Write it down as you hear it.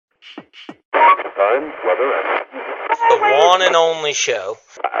Time, weather, and... The one and only show.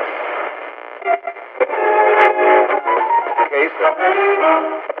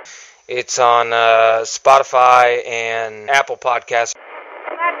 It's on Spotify and Apple Podcasts.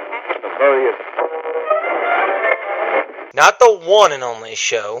 Not the one and only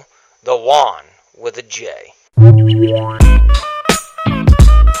show, the Juan with a J. Welcome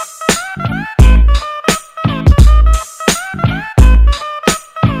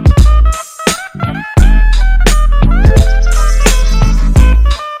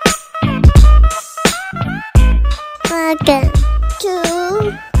to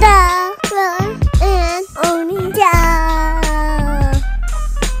the one and only show.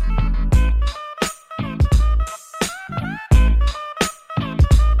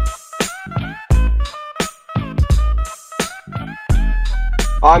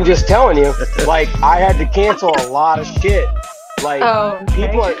 I'm just telling you, like, I had to cancel a lot of shit. Like,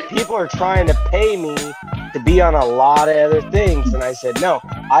 people are trying to pay me to be on a lot of other things, and I said no.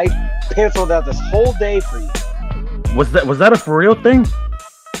 I canceled out this whole day for you. Was that a for real thing?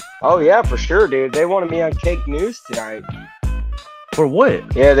 Oh yeah, for sure, dude. They wanted me on Cake News tonight. For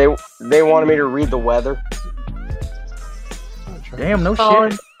what? Yeah, they wanted me to read the weather. Damn, no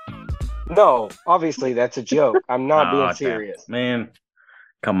shit. No, obviously that's a joke. I'm not being serious. Man,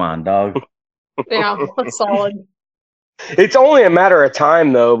 come on, dog. Yeah, that's solid. It's only a matter of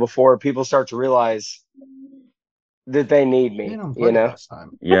time, though, before people start to realize that they need me. You know?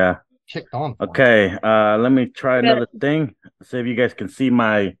 Yeah. Kicked on. Okay, let me try another thing. See if you guys can see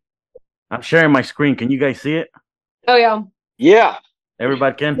my... I'm sharing my screen. Can you guys see it? Oh, yeah. Yeah.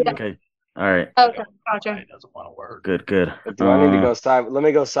 Everybody can? Yeah. Okay. All right. Okay, gotcha. It doesn't want to work. Good, good. Do I need to go side? Let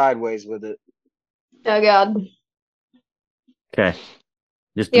me go sideways with it. Oh, God. Okay.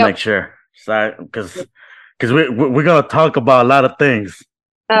 Just to make sure. Because we're going to talk about a lot of things.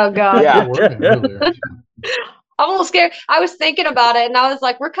 Oh, God. Yeah. I'm a little scared. I was thinking about it, and I was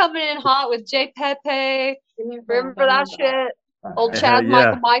like, we're coming in hot with J. Pepe. Remember that shit? Old Chad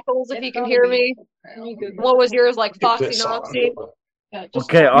Michaels, if you can hear me. What was yours, like Foxy Noxy?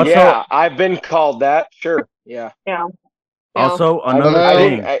 Okay, also... Yeah, I've been called that. Sure. Yeah. Yeah. Also, another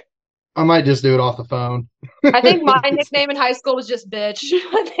thing. I might just do it off the phone. I think my nickname in high school was just bitch.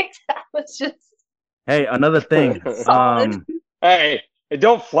 I think that was just... Hey, another thing. Hey,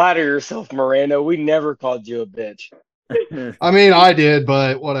 don't flatter yourself, Miranda. We never called you a bitch. I mean, I did,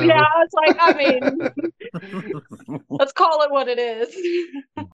 but whatever. Yeah, it's like, I mean, let's call it what it is.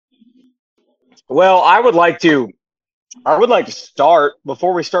 Well, I would like to start.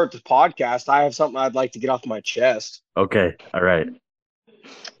 Before we start the podcast, I have something I'd like to get off my chest. Okay, all right.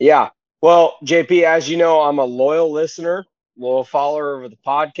 Yeah. Well, JP, as you know, I'm a loyal listener, loyal follower of the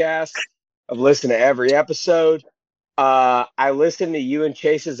podcast. I've listened to every episode. I listened to you and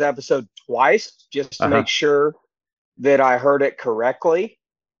Chase's episode twice just to make sure that I heard it correctly.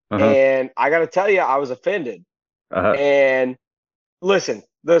 And I got to tell you, I was offended. And listen,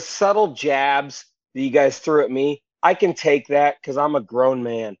 the subtle jabs that you guys threw at me, I can take that because I'm a grown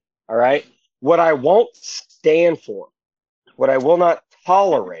man. All right. What I won't stand for, what I will not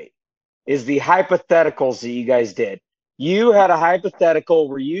tolerate, is the hypotheticals that you guys did. You had a hypothetical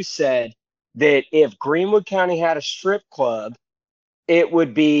where you said that if Greenwood County had a strip club, it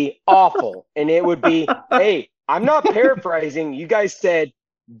would be awful. And it would be, hey, I'm not paraphrasing. You guys said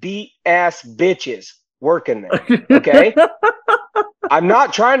beat ass bitches working there. Okay. I'm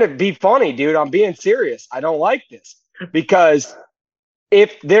not trying to be funny, dude. I'm being serious. I don't like this because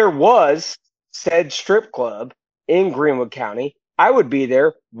if there was said strip club in Greenwood County, I would be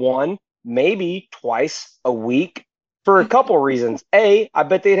there one, maybe twice a week for a couple reasons. A, I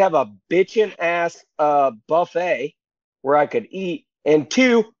bet they'd have a bitchin' ass buffet where I could eat. And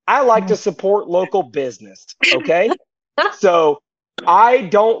two, I like to support local business. Okay. So I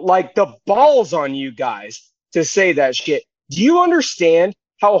don't like the balls on you guys to say that shit. Do you understand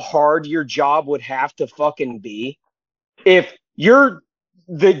how hard your job would have to fucking be if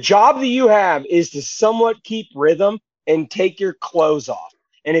the job that you have is to somewhat keep rhythm and take your clothes off?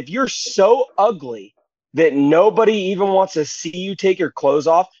 And if you're so ugly that nobody even wants to see you take your clothes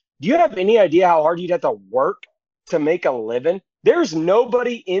off, do you have any idea how hard you'd have to work to make a living? There's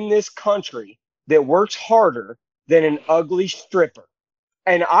nobody in this country that works harder than an ugly stripper.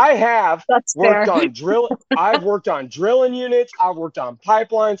 And I have worked on I've worked on drilling units. I've worked on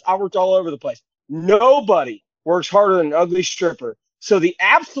pipelines. I worked all over the place. Nobody works harder than an ugly stripper. So the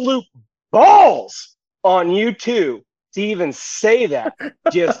absolute balls on you two to even say that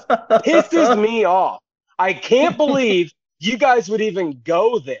just pisses me off. I can't believe you guys would even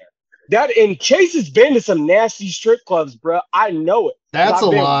go there. And Chase has been to some nasty strip clubs, bro. I know it. That's a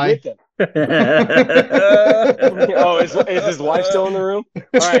I've been lie. with him. Oh, is his wife still in the room?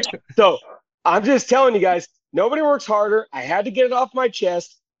 All right. So I'm just telling you guys, nobody works harder. I had to get it off my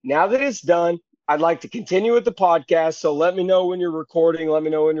chest. Now that it's done, I'd like to continue with the podcast. So let me know when you're recording. Let me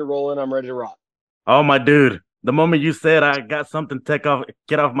know when you're rolling. I'm ready to rock. Oh, my dude. The moment you said I got something to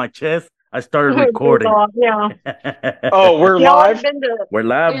get off my chest, I started recording. Yeah. Oh, we're live? We're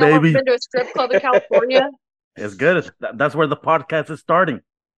live, y'all baby. Been to a strip club in California? It's good. That's where the podcast is starting.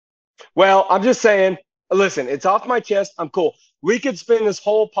 Well, I'm just saying, listen, it's off my chest. I'm cool. We could spend this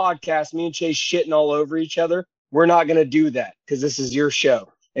whole podcast, me and Chase shitting all over each other. We're not going to do that because this is your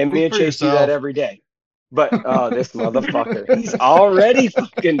show. And me and Chase do that every day. But, this motherfucker, he's already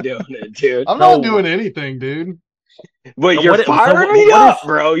fucking doing it, dude. I'm not doing anything, dude. But you're firing me up,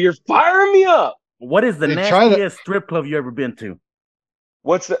 bro. You're firing me up. What is the nastiest strip club you ever been to?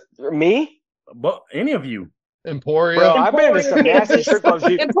 What's me? But any of you. Emporia. Bro, I've been to some nasty strip clubs.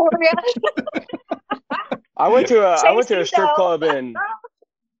 Emporia. I went to a strip club in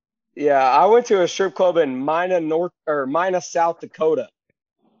Mina, South Dakota.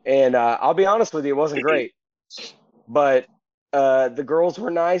 And I'll be honest with you, it wasn't great. But the girls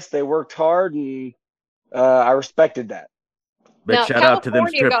were nice, they worked hard, and I respected that. Big shout out to them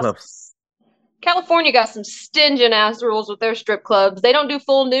strip clubs. California got some stingent ass rules with their strip clubs. They don't do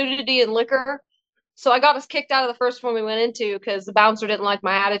full nudity and liquor. So I got us kicked out of the first one we went into because the bouncer didn't like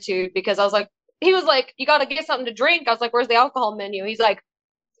my attitude because he was like, you got to get something to drink. I was like, where's the alcohol menu? He's like,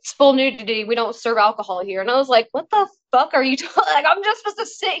 it's full nudity. We don't serve alcohol here. And I was like, what the fuck are you talking? Like, I'm just supposed to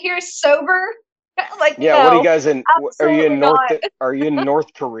sit here sober? Like, yeah, no, what are you guys in? Are you in not.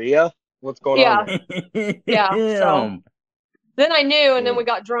 North Korea? What's going on there? Yeah. So then I knew, and then we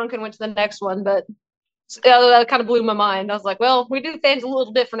got drunk and went to the next one, but that kind of blew my mind. I was like, well, we do things a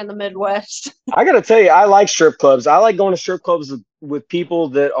little different in the Midwest. I got to tell you, I like strip clubs. I like going to strip clubs with people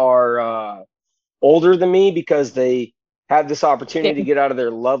that are older than me because they have this opportunity to get out of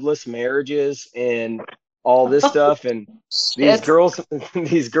their loveless marriages and all this stuff. And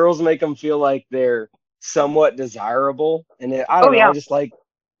these girls make them feel like they're somewhat desirable. And I don't know,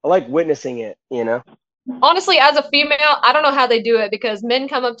 I like witnessing it, you know? Honestly, as a female, I don't know how they do it because men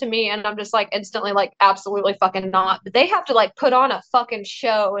come up to me and I'm just like instantly like, absolutely fucking not. But they have to like put on a fucking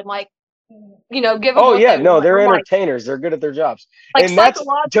show and like, you know, give them. Oh yeah, no, they're entertainers. They're good at their jobs. Like and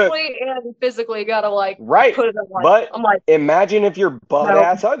psychologically and physically, gotta like put it on. But I'm like, imagine if your butt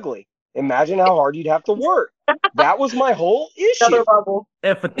ass ugly. Imagine how hard you'd have to work. That was my whole issue.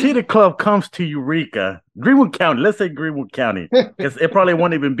 If a titty club comes to Eureka, Greenwood County, let's say Greenwood County, because it probably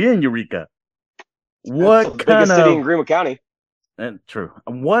won't even be in Eureka. What kind of city in Greenwood County? True.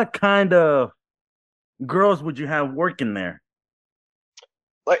 What kind of girls would you have working there?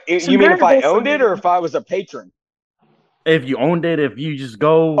 Like, you mean if I owned it or if I was a patron? If you owned it, if you just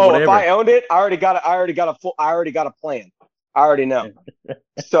go. Oh, whatever. If I owned it, I already got a plan. I already know.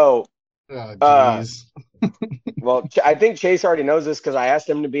 So, well, I think Chase already knows this because I asked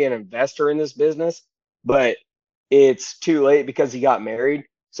him to be an investor in this business, but it's too late because he got married.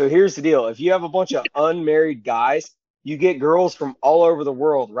 So here's the deal. If you have a bunch of unmarried guys, you get girls from all over the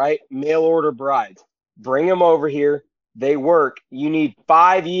world, right? Mail order brides. Bring them over here. They work. You need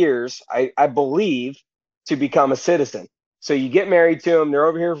 5 years, I believe, to become a citizen. So you get married to them. They're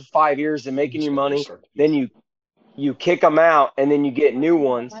over here for 5 years. They're making you money. Then you kick them out, and then you get new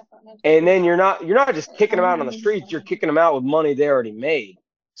ones. And then you're not just kicking them out on the streets. You're kicking them out with money they already made.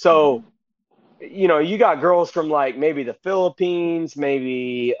 So, you know, you got girls from like maybe the Philippines,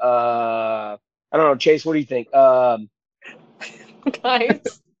 maybe I don't know, Chase, what do you think? Guys,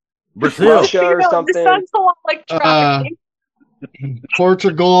 Brazil, Russia, or something. This sounds a lot like trafficking.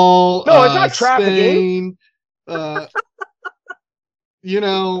 Portugal, no, it's not trafficking. Spain, you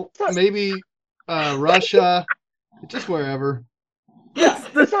know, maybe Russia, just wherever. Yeah,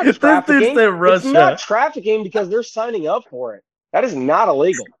 it's not trafficking. It's not trafficking because they're signing up for it. That is not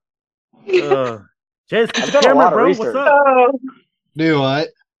illegal. Chase, get I've your done a camera, lot of bro. research. What's up? Do what?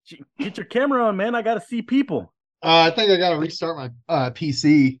 Get your camera on, man. I gotta see people. I think I gotta restart my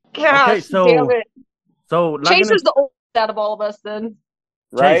PC. Gosh, okay, so Chase is the oldest out of all of us then.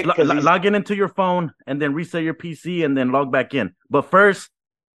 Right? Chase, log in into your phone and then reset your PC and then log back in. But first,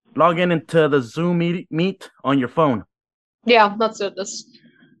 log in into the Zoom meet on your phone. Yeah, that's it.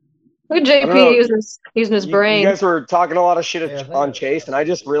 Look at JP using his brain. You guys were talking a lot of shit on Chase, and I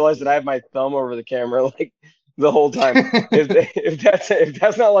just realized that I have my thumb over the camera like the whole time. if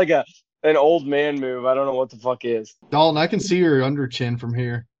that's not like an old man move, I don't know what the fuck is. Dalton, I can see your under chin from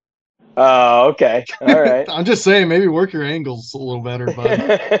here. Oh, okay. All right. I'm just saying, maybe work your angles a little better, bud.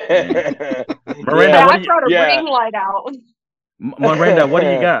 Miranda, Yeah, what I do you? brought a yeah. ring light out. Miranda, what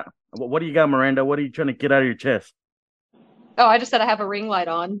do you got? What do you got, Miranda? What are you trying to get out of your chest? Oh, I just said I have a ring light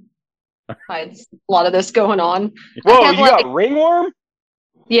on. I had a lot of this going on. I Whoa, have you got ringworm?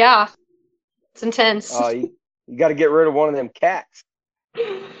 yeah, it's intense. Oh, you got to get rid of one of them cats.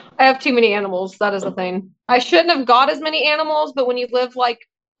 I have too many animals. That is the thing. I shouldn't have got as many animals, but when you live like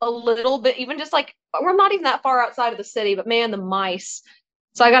a little bit, even just like we're not even that far outside of the city, but man, the mice.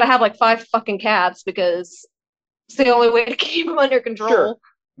 So I got to have like 5 fucking cats because it's the only way to keep them under control. Sure.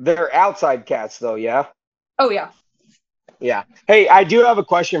 They're outside cats, though, yeah? Oh yeah. Yeah. Hey, I do have a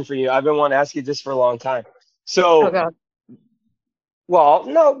question for you. I've been wanting to ask you this for a long time. So, Oh god. well,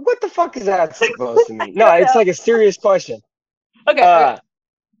 no, what the fuck is that supposed to mean? No, it's like a serious question. Okay.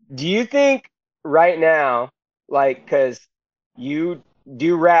 Do you think right now, like, because you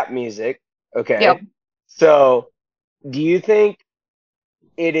do rap music, okay? Yep. So, do you think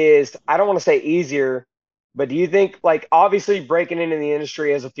it is, I don't want to say easier, but do you think, like, obviously breaking into the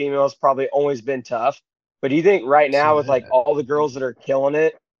industry as a female has probably always been tough, but do you think right now with like all the girls that are killing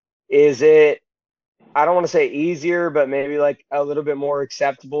it, is it, I don't want to say easier, but maybe like a little bit more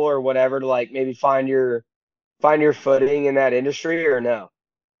acceptable or whatever to like maybe find your footing in that industry or no?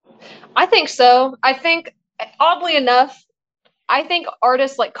 I think so. I think oddly enough, I think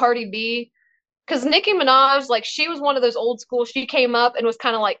artists like Cardi B, because Nicki Minaj, like she was one of those old school. She came up and was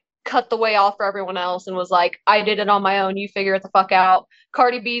kind of like cut the way off for everyone else and was like, I did it on my own. You figure it the fuck out.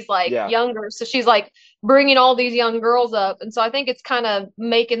 Cardi B's like Yeah. younger. So she's like bringing all these young girls up. And so I think it's kind of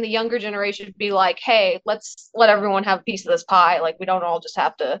making the younger generation be like, hey, let's let everyone have a piece of this pie. Like we don't all just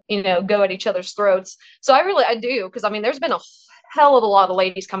have to, go at each other's throats. So I do. Because I mean, there's been a hell of a lot of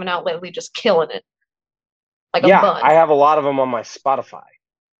ladies coming out lately just killing it. Like a Yeah, bunch. I have a lot of them on my Spotify.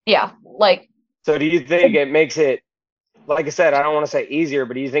 Yeah. Like, So do you think it makes it, like I said, I don't want to say easier,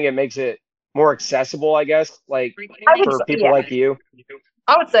 but do you think it makes it more accessible, I guess, like I would for say, people yeah, like you?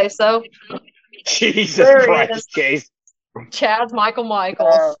 I would say so. Jesus There he Christ, is. Chase. Chad's Michael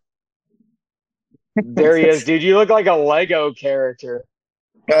Michaels. There he is, dude. You look like a Lego character.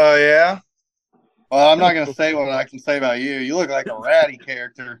 Oh, yeah? Well, I'm not going to say what I can say about you. You look like a ratty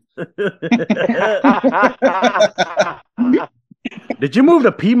character. Did you move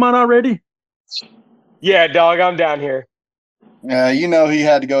to Piedmont already? Yeah, dog, I'm down here. You know he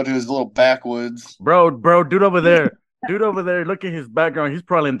had to go to his little backwoods. Bro, dude over there. Look at his background. He's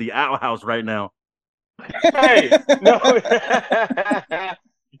probably in the outhouse right now. Hey, no.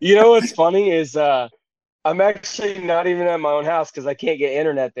 You know what's funny is I'm actually not even at my own house because I can't get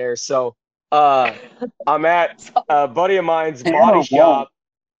internet there. So I'm at a buddy of mine's body shop.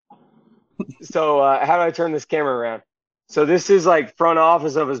 So how do I turn this camera around? So this is like front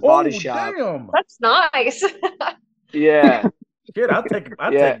office of his body shop. Damn. That's nice. Yeah. Shit, I'll take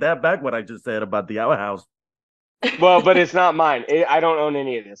that back what I just said about the outhouse. Well, but it's not mine. I don't own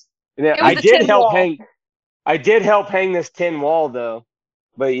any of this. was I the did tin help wall. hang. I did help hang this tin wall though.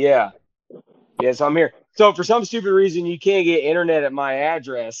 But yeah. Yeah, so I'm here. So for some stupid reason you can't get internet at my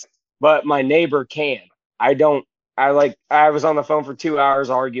address, but my neighbor can. I was on the phone for 2 hours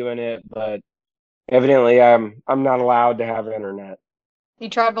arguing it, but evidently I'm not allowed to have internet. You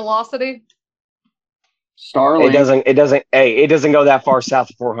tried Velocity? Starlink. It doesn't go that far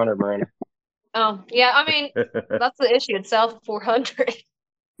south of 400, Miranda. Oh, yeah. I mean, that's the issue. It's south of 400.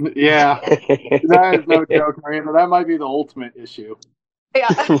 Yeah, that is no joke, Miranda. That might be the ultimate issue. Yeah.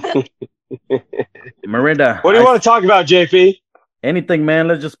 Miranda, What do you want to talk about, JP? anything, man.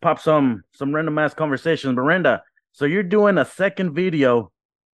 Let's just pop some random ass conversations. Miranda, so you're doing a second video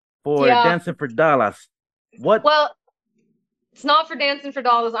for Yeah. Dancing for Dollars. What? Well, it's not for Dancing for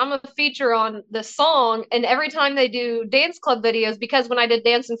Dollars. I'm a feature on this song, and every time they do dance club videos, because when I did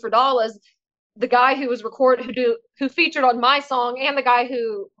Dancing for Dollars, the guy who was who featured on my song and the guy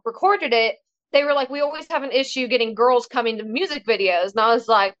who recorded it, they were like, we always have an issue getting girls coming to music videos. And I was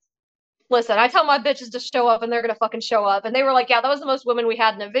like, listen, I tell my bitches to show up and they're gonna fucking show up. And they were like, yeah, that was the most women we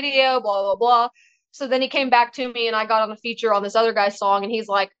had in a video, blah, blah, blah. So then he came back to me and I got on a feature on this other guy's song, and he's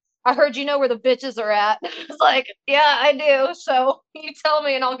like, I heard you know where the bitches are at. I was like, yeah, I do. So you tell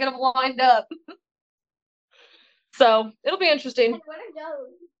me and I'll get them lined up. So it'll be interesting.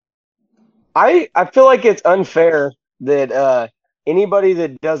 I feel like it's unfair that anybody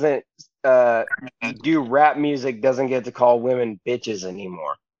that doesn't do rap music doesn't get to call women bitches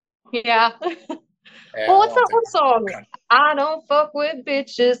anymore. Yeah. Well, what's that one song? I don't fuck with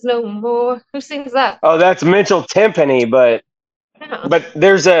bitches no more. Who sings that? Oh, that's Mitchell Timpani, but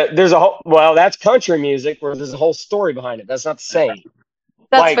there's a whole, well, that's country music where there's a whole story behind it. That's not the same.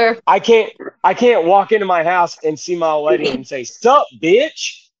 That's like, fair. I can't walk into my house and see my old lady and say, "Sup,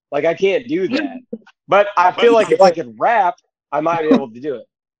 bitch." Like, I can't do that. But I feel like if I could rap, I might be able to do it.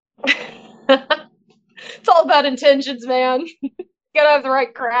 It's all about intentions, man. You gotta have the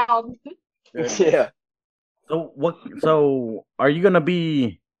right crowd. Yeah. So what? So are you gonna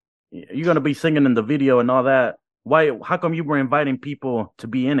be? You're gonna be singing in the video and all that. Why? How come you were inviting people to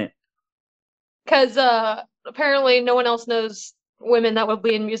be in it? Because apparently no one else knows women that will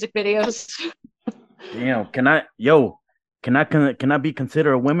be in music videos. Damn. Can I be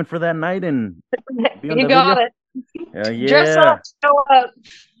considered a woman for that night and be on You the got video? it. Hell Dress yeah. up, show up.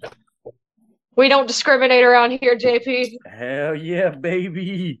 We don't discriminate around here, JP. Hell yeah,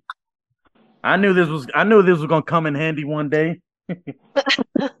 baby. I knew this was gonna come in handy one day.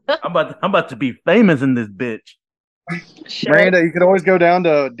 I'm about to be famous in this bitch. Shit. Miranda, you could always go down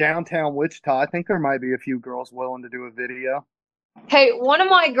to downtown Wichita. I think there might be a few girls willing to do a video. Hey, one of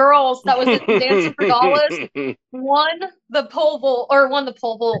my girls that was in Dancing for Dollars won the pole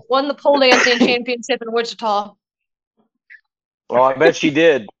dancing championship in Wichita. Well, I bet she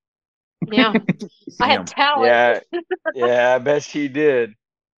did. Yeah. I had talent. Yeah, I bet she did.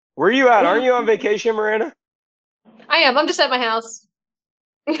 Where are you at? Aren't you on vacation, Miranda? I am. I'm just at my house.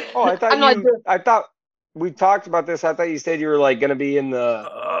 Oh, I thought I thought we talked about this. I thought you said you were like gonna be in the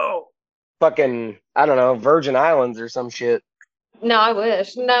fucking, I don't know, Virgin Islands or some shit. No, I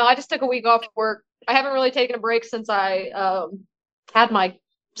wish. No, I just took a week off work. I haven't really taken a break since I had my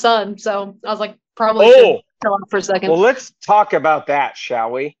son, so I was like, probably should chill out for a second. Well, let's talk about that,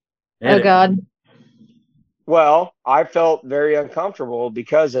 shall we? Oh God. Well, I felt very uncomfortable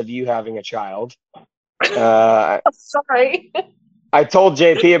because of you having a child. Sorry. I told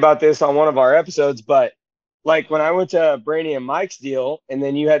JP about this on one of our episodes, but like when I went to Brandy and Mike's deal, and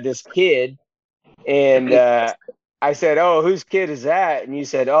then you had this kid, and I said, "Oh, whose kid is that?" And you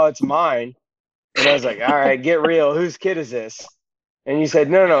said, "Oh, it's mine." And I was like, "All right, get real. Whose kid is this?" And you said,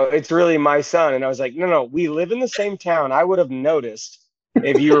 No, it's really my son." And I was like, No, we live in the same town. I would have noticed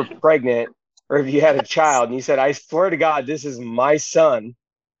if you were pregnant or if you had a child. And you said, "I swear to God, this is my son."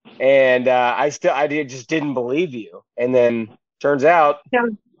 And I just didn't believe you. And then turns out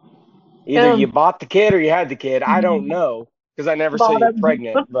either you bought the kid or you had the kid. I don't know because I never saw you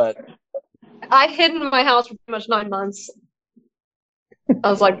pregnant. But I hid in my house for pretty much 9 months. I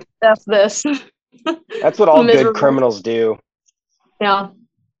was like, F this. That's what all good criminals do. Yeah.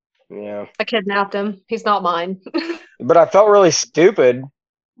 Yeah. I kidnapped him. He's not mine. But I felt really stupid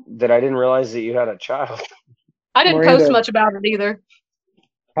that I didn't realize that you had a child. I didn't post much about it either.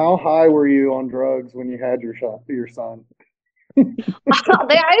 How high were you on drugs when you had your son? I just had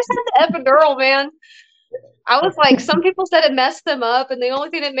the epidural, man. I was like, some people said it messed them up, and the only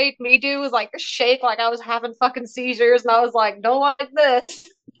thing it made me do was like shake like I was having fucking seizures, and I was like, don't like this.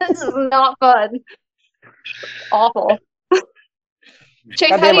 This is not fun. Awful.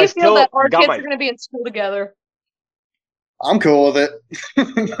 Chase, how do you feel that our kids are going to be in school together? I'm cool with it.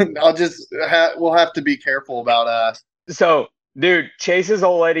 We'll have to be careful about us. So, dude, Chase's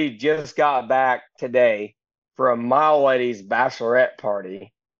old lady just got back today from my old lady's bachelorette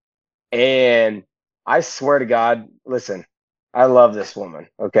party. And I swear to God, listen, I love this woman,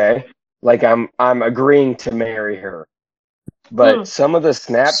 okay? Like I'm agreeing to marry her. But some of the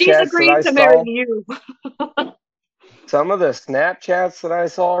Snapchats she's agreeing to marry you. Some of the Snapchats that I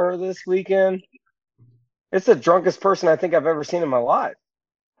saw her this weekend, it's the drunkest person I think I've ever seen in my life.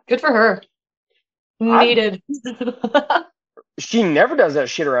 Good for her. Needed. She never does that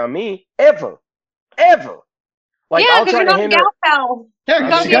shit around me. Ever. Like, yeah, because you're not a gal pal.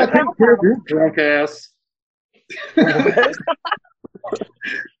 Yeah, you gotta take care of your drunk ass.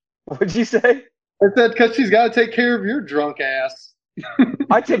 What'd you say? I said because she's got to take care of your drunk ass.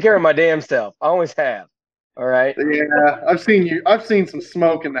 I take care of my damn self. I always have. All right. Yeah, I've seen some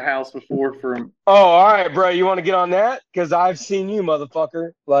smoke in the house before from. Oh, all right, bro. You want to get on that? Because I've seen you,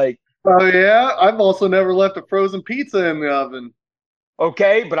 motherfucker. Like. Oh yeah, I've also never left a frozen pizza in the oven.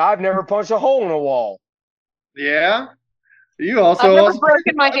 Okay, but I've never punched a hole in a wall. Yeah, you also. I've never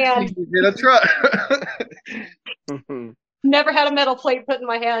broken my hand. Hit a truck. Never had a metal plate put in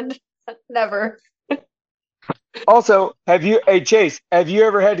my hand. Never. Also, Chase, have you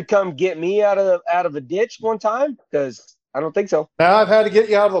ever had to come get me out of a ditch one time? Because I don't think so. Now I've had to get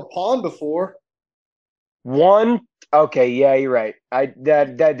you out of a pond before. One? Okay, yeah, you're right.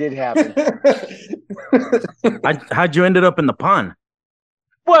 That did happen. How'd you ended up in the pond?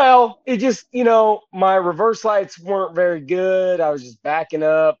 Well, it just, my reverse lights weren't very good. I was just backing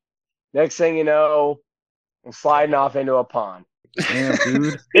up. Next thing you know, I'm sliding off into a pond. Damn,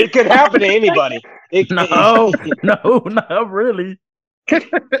 dude. It could happen to anybody. No, not really.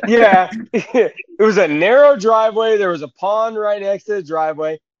 Yeah. It was a narrow driveway. There was a pond right next to the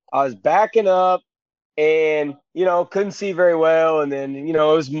driveway. I was backing up and, couldn't see very well. And then, it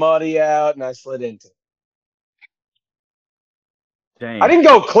was muddy out and I slid into it. Dang. I didn't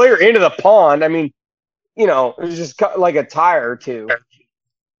go clear into the pond. I mean, it was just like a tire or two.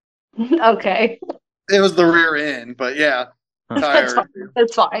 Okay. It was the rear end, but yeah, That's tire. fine.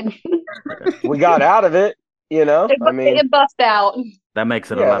 That's fine. We got out of it, I mean, it bust out. That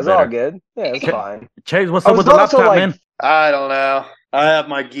makes it a yeah, lot it's better. all good. Yeah, it's fine. Chase, what's I up was with the also, laptop, like- man? I don't know. I have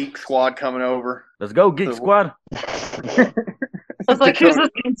my geek squad coming over. Let's go, Geek Squad. I was like, who's this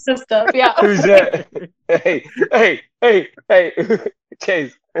consist of? Yeah. Who's that? Hey,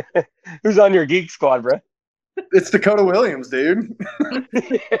 Chase. Who's on your geek squad, bro? It's Dakota Williams, dude.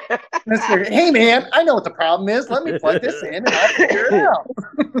 Hey, man, I know what the problem is. Let me plug this in and I'll figure it out.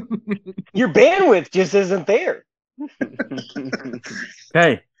 Your bandwidth just isn't there.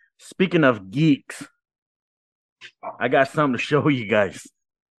 Hey, speaking of geeks, I got something to show you guys.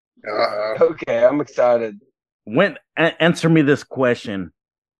 Okay, I'm excited. Answer me this question.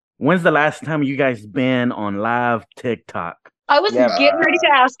 When's the last time you guys been on live TikTok? I was getting ready to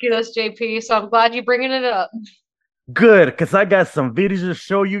ask you this, JP, so I'm glad you're bringing it up. Good, because I got some videos to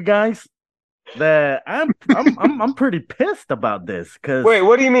show you guys that I'm pretty pissed about this. Cause Wait,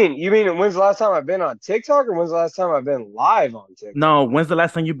 what do you mean? You mean when's the last time I've been on TikTok, or when's the last time I've been live on TikTok? No, when's the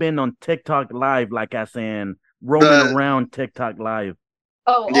last time you've been on TikTok live? Like I saying, roaming around TikTok live.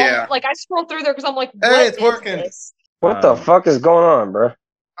 Oh, yeah. Like I scrolled through there because I'm like, hey, it's working. This? What the fuck is going on, bro?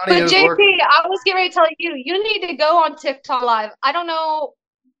 But JP, I was getting ready to tell you, you need to go on TikTok live. I don't know,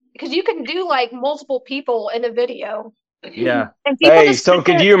 because you can do like multiple people in a video. Yeah. And people Hey, so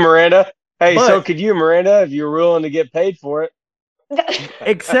could you, Miranda? Hey, so could you, Miranda, if you're willing to get paid for it?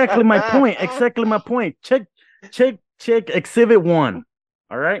 Exactly my point. Exactly my point. Check Exhibit 1.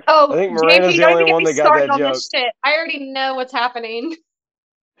 All right. Oh, I think Miranda's JP, the don't only even one get me that got started that on joke. this shit. I already know what's happening.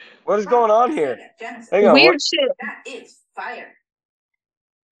 What is going on here? Hang on. Weird shit. That is fire.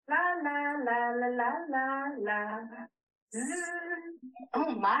 La la la la la la la.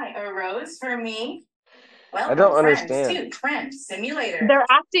 Oh my, a rose for me. Well, I don't friends understand. too. Tramp simulator. They're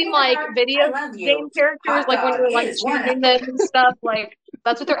acting like I video love you. game characters, Hot like when dog you're like is one. choosing them and stuff. Like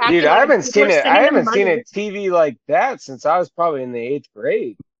that's what they're acting Dude, like. I haven't People seen are it. sending I them haven't seen money. a TV like that since I was probably in the 8th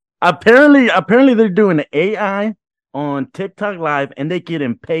grade. Apparently they're doing AI on TikTok live and they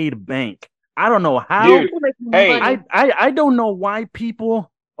getting paid bank. I don't know how. Dude, hey. I don't know why people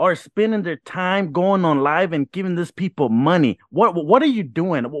are spending their time going on live and giving these people money. What are you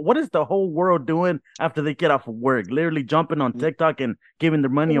doing? What is the whole world doing after they get off of work? Literally jumping on TikTok and giving their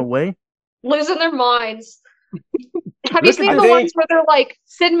money away? Losing their minds. Have you seen the ones where they're like,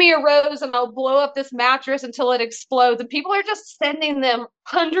 send me a rose and I'll blow up this mattress until it explodes? And people are just sending them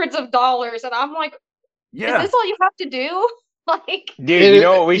hundreds of dollars. And I'm like, is this all you have to do? Like, dude, you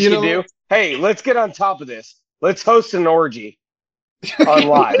know what we should do? Hey, let's get on top of this. Let's host an orgy on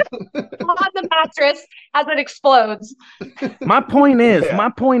live. on the mattress as it explodes. My point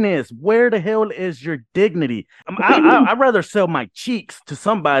is, where the hell is your dignity? I'd rather sell my cheeks to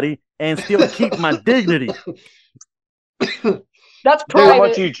somebody and still keep my dignity. That's private. How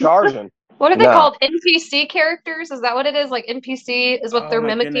much are you charging? What are they called? NPC characters? Is that what it is? Like NPC is what they're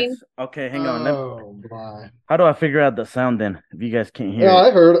mimicking? Goodness. Okay, hang on. My. How do I figure out the sound then? If you guys can't hear it. I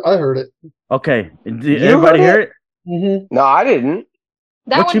heard it. Okay. Did everybody hear it? Mm-hmm. No, I didn't.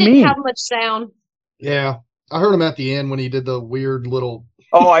 That what one you didn't mean? have much sound. Yeah. I heard him at the end when he did the weird little.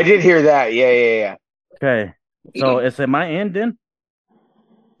 Oh, I did hear that. Yeah. Okay. So is it my end then?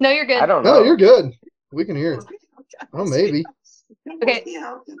 No, you're good. I don't know. No, you're good. We can hear it. Oh, maybe. Okay.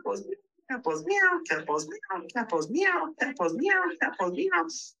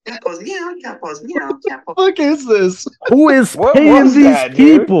 What is this? Who is What paying was these that,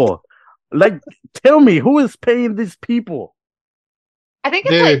 dude? people? Like, tell me, who is paying these people? I think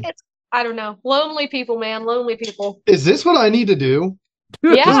it's like, I don't know. Lonely people, man. Lonely people. Is this what I need to do?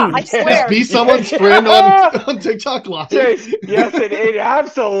 Yeah, I swear. Just be someone's friend on TikTok Live. Yes, it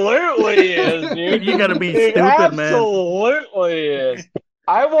absolutely is, dude. You gotta be It stupid, man. absolutely is.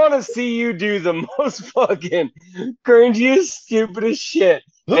 I want to see you do the most fucking cringiest, stupidest shit.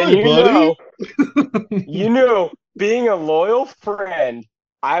 Hi, And buddy. you know, being a loyal friend,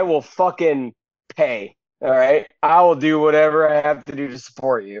 I will fucking pay. All right, I will do whatever I have to do to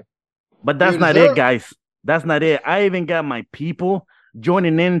support you. But that's Dude, not is there- it, guys. That's not it. I even got my people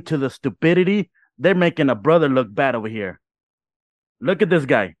joining into the stupidity. They're making a brother look bad over here. Look at this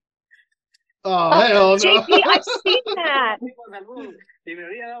guy. Oh, hell no. JP, I've seen that.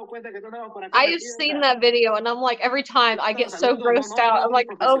 I've seen that video, and I'm like, every time I get so grossed out, I'm like,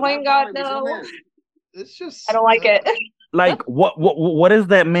 oh my God, no. It's just. I don't like it. Like, what is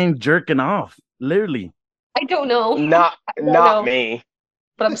that man jerking off? Literally. I don't know. Not know. me.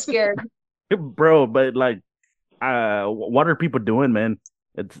 But I'm scared. Bro, but like, what are people doing, man?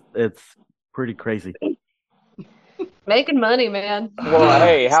 It's pretty crazy. Making money, man. Well,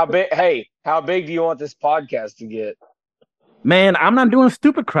 hey, how big do you want this podcast to get? Man, I'm not doing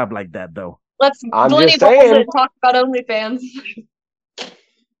stupid crap like that though. I'm Delaney just Balls saying. and talk about OnlyFans.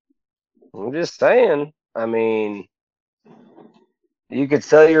 I'm just saying. I mean, you could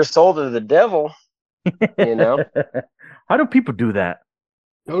sell your soul to the devil, you know? How do people do that?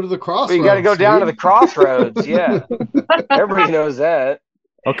 Go to the crossroads. Well, you got to go down to dude. the crossroads. Yeah. Everybody knows that.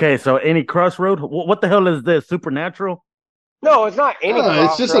 Okay, so any crossroad? What the hell is this? Supernatural? No, it's not any crossroads.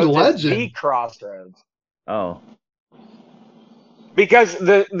 It's just a legend. It's the crossroads. Oh. Because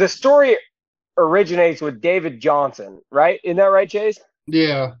the story originates with David Johnson, right? Isn't that right, Chase?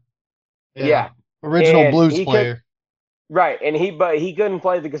 Yeah. Yeah. Original And blues he player. Right, and he couldn't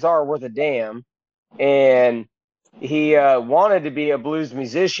play the guitar worth a damn, and he wanted to be a blues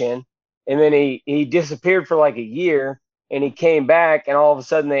musician, and then he disappeared for like a year, and he came back, and all of a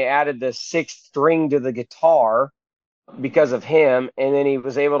sudden they added the sixth string to the guitar because of him, and then he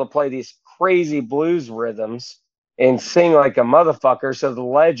was able to play these crazy blues rhythms and sing like a motherfucker. So the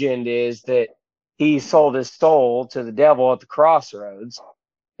legend is that he sold his soul to the devil at the crossroads.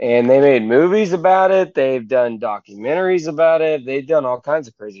 And they made movies about it. They've done documentaries about it. They've done all kinds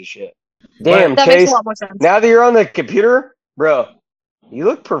of crazy shit. Damn, that Chase, makes a lot more sense. now that you're on the computer, bro, you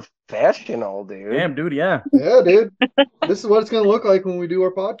look professional, dude. Damn, dude, yeah. Yeah, dude. This is what it's going to look like when we do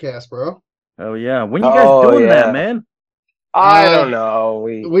our podcast, bro. Oh, yeah. When you guys doing that, man? I don't know.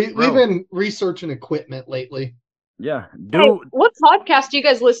 We've been researching equipment lately. Yeah. Dude. Hey, what podcast do you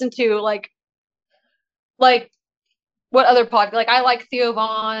guys listen to? Like what other podcast? Like, I like Theo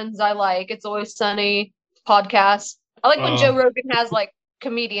Vaughn's. I like It's Always Sunny podcast. I like when Joe Rogan has like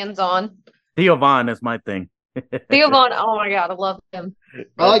comedians on. Theo Vaughn is my thing. Theo Vaughn, oh my God, I love him.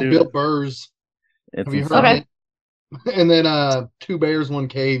 I like Bill Burr's. Have you heard it? And then Two Bears, One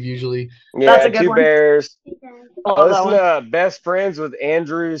Cave usually. Yeah, That's a good Two one. Bears. I listen to Best Friends with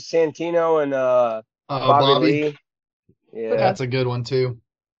Andrew Santino and Bobby Lee. Yeah, that's a good one too.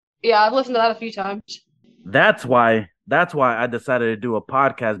 Yeah, I've listened to that a few times. That's why I decided to do a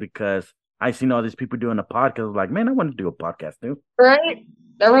podcast, because I seen all these people doing a podcast. I was like, man, I want to do a podcast too. Right?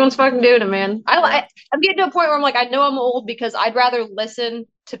 Everyone's fucking doing it, man. I'm getting to a point where I'm like, I know I'm old because I'd rather listen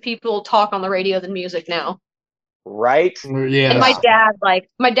to people talk on the radio than music now. Right? Yeah. And my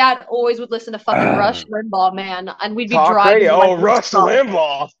dad always would listen to fucking Rush Limbaugh, man, and we'd be Talk driving. radio. Like, Oh, Rush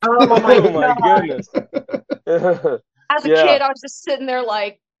Limbaugh. Oh my goodness. As a kid, I was just sitting there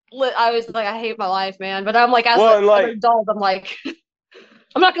like, I was like, I hate my life, man. But I'm like, as an adult, I'm like,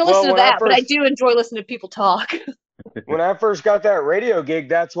 I'm not going to listen to that, but I do enjoy listening to people talk. When I first got that radio gig,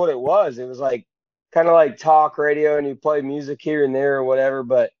 that's what it was. It was like kind of like talk radio, and you play music here and there or whatever.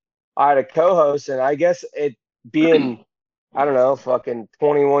 But I had a co-host, and I guess it being, I don't know, fucking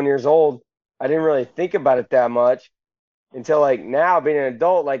 21 years old, I didn't really think about it that much until like now, being an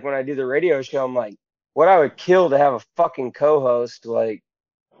adult. Like when I do the radio show, I'm like, what I would kill to have a fucking co-host, like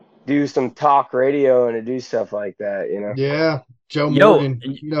do some talk radio and to do stuff like that, you know? Yeah. Joe Morgan,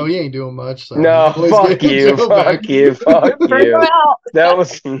 he ain't doing much. So no, fuck you. Fuck you. That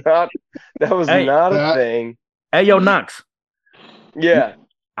was not a thing. Hey, yo, Knox. Yeah.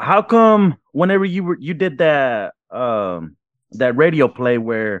 How come whenever you did that that radio play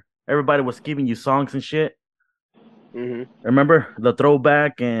where everybody was giving you songs and shit? Mm-hmm. Remember the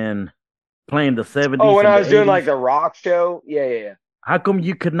throwback and playing the 70s? Oh, when I was doing 80s? like the rock show? Yeah. How come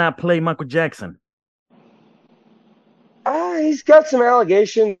you could not play Michael Jackson? He's got some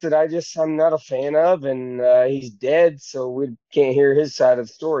allegations that I'm not a fan of, and he's dead, so we can't hear his side of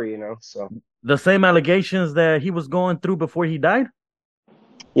the story, you know. So the same allegations that he was going through before he died?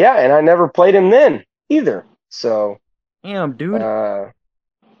 Yeah, and I never played him then either. So damn, dude.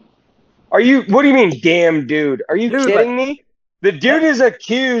 What do you mean, damn, dude? Are you kidding me? The dude is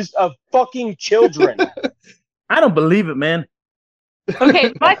accused of fucking children. I don't believe it, man.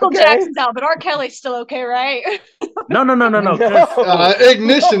 Okay, Michael Jackson's out, but R. Kelly's still okay, right? No.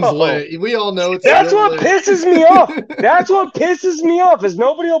 Ignition's lit. We all know it's That's what pisses me off. That's what pisses me off is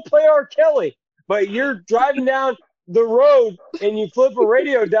nobody will play R. Kelly. But you're driving down the road and you flip a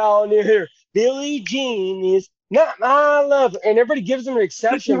radio dial and you hear Billie Jean is not my love, and everybody gives him an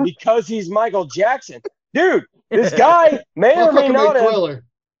exception because he's Michael Jackson. Dude, this guy may or may not have.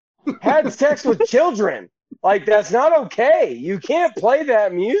 had sex with children. Like, that's not okay. You can't play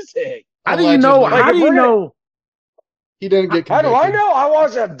that music. How do you know? Allegedly. How do you know? He didn't get How convicted. do I know? I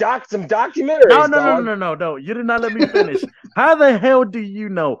watched some documentaries. No. You did not let me finish. How the hell do you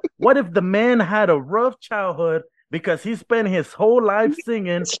know? What if the man had a rough childhood because he spent his whole life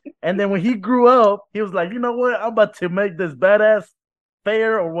singing, and then when he grew up, he was like, you know what? I'm about to make this badass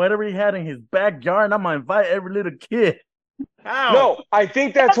fair or whatever he had in his backyard, and I'm gonna invite every little kid. How? No, I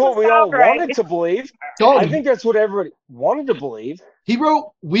think that's what we all wanted to believe. Dalton, I think that's what everybody wanted to believe. he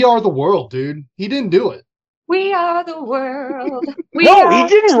wrote "We Are the World," dude. He didn't do it. We are the world. No, he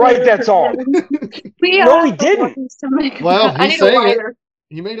didn't write that song. No, he didn't. Well, I he need a sang it. writer.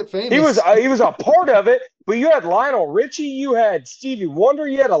 He made it famous. He was a part of it, but you had Lionel Richie, you had Stevie Wonder,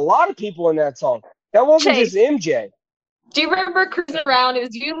 you had a lot of people in that song. That wasn't Chase. just MJ. Do you remember cruising around? It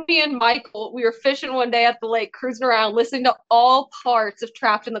was you, me, and Michael. We were fishing one day at the lake, cruising around, listening to all parts of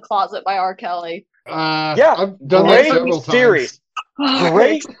 "Trapped in the Closet" by R. Kelly. Yeah, I've done that great several series. times.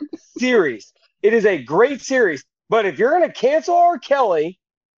 Great series. It is a great series. But if you're going to cancel R. Kelly,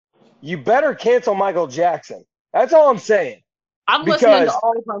 you better cancel Michael Jackson. That's all I'm saying. I'm listening to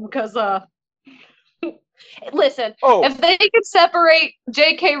all of them because, listen, if they could separate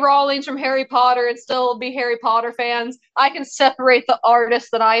J.K. Rowling from Harry Potter and still be Harry Potter fans, I can separate the artists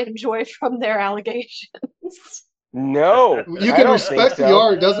that I enjoy from their allegations. No, You can respect the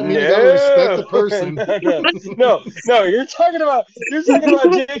art. Doesn't mean you got to respect the person. No. You're talking about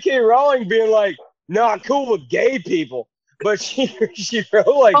J.K. Rowling being like not cool with gay people, but she wrote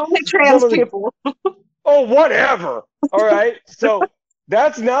like only trans people. Oh, whatever. All right, so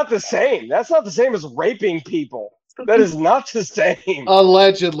that's not the same. That's not the same as raping people. That is not the same.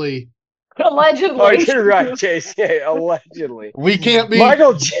 Allegedly. Allegedly. Oh, you're right, Chase. Yeah, allegedly. We can't be. We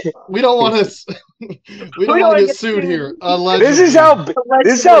don't want to. We don't want to get sued here. Allegedly. This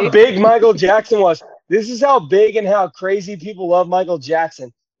is how big Michael Jackson was. This is how big and how crazy people love Michael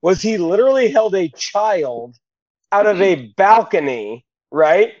Jackson. Was he literally held a child out of a balcony,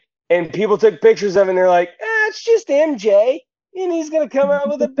 right? And people took pictures of it and they're like, it's just MJ, and he's gonna come out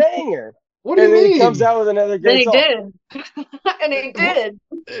with a banger. What do you mean? He comes out with another great song. And he did.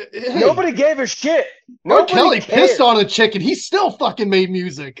 Nobody gave a shit. R. Kelly pissed on a chick and he still fucking made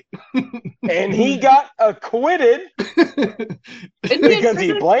music. And he got acquitted because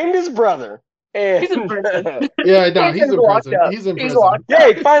he blamed his brother. And he's in prison. Yeah, no, he's in prison. He's in prison.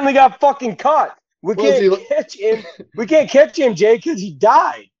 Yeah, he finally got fucking caught. We can't catch him. We can't catch him, Jay, because he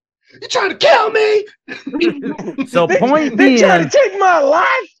died. You're trying to kill me. So point They're being, trying to take my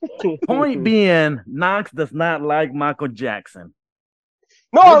life. Point being, Knox does not like Michael Jackson.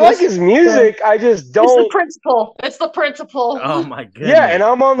 No, I like his music. I just don't. It's the principle. It's the principle. Oh my goodness. Yeah, and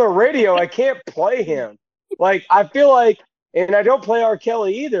I'm on the radio. I can't play him. Like, I feel like, and I don't play R.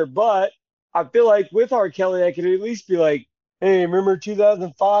 Kelly either, but I feel like with R. Kelly, I could at least be like, hey, remember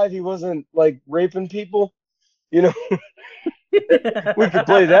 2005? He wasn't like raping people, you know? We could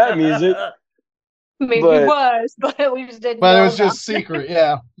play that music. Maybe it was, but we just didn't. But it was just secret,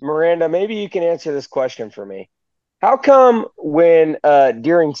 yeah. Miranda, maybe you can answer this question for me. How come when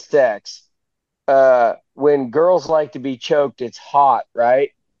during sex, when girls like to be choked, it's hot,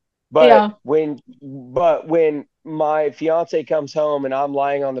 right? But when my fiance comes home and I'm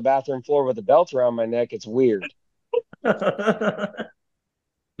lying on the bathroom floor with a belt around my neck, it's weird. That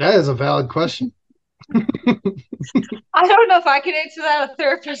is a valid question. I don't know if I can answer that. A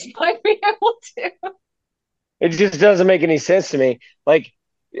therapist might be able to. It just doesn't make any sense to me. Like,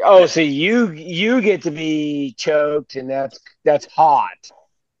 oh, so you get to be choked and that's hot.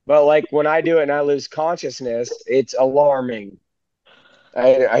 But like when I do it and I lose consciousness, it's alarming.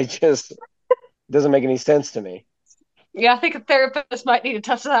 I just, it doesn't make any sense to me. Yeah, I think a therapist might need to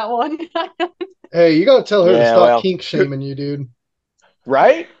touch that one. Hey, you gotta tell her to stop kink shaming you, dude.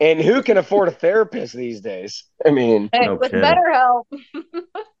 Right? And who can afford a therapist these days? I mean, with BetterHelp.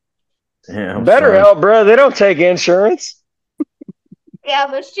 Yeah, BetterHelp, bro. They don't take insurance. Yeah,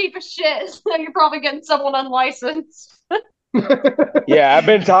 they're cheap as shit. So you're probably getting someone unlicensed. Yeah, I've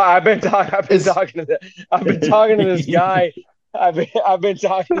been talking to this guy. I've been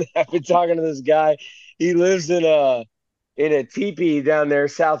talking to this guy. He lives in a teepee down there,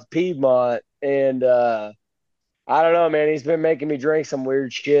 South Piedmont, and I don't know, man. He's been making me drink some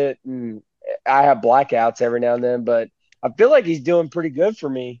weird shit, and I have blackouts every now and then, but I feel like he's doing pretty good for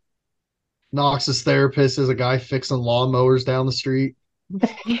me. Knox's therapist is a guy fixing lawnmowers down the street.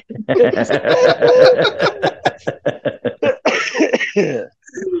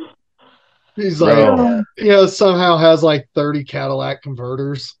 He's like, somehow has like 30 Cadillac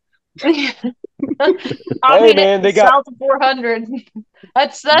converters. Man, they got south of 400.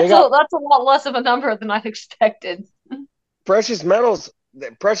 That's a lot less of a number than I expected. precious metals.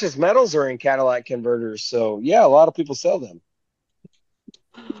 Precious metals are in Cadillac converters, so yeah, a lot of people sell them.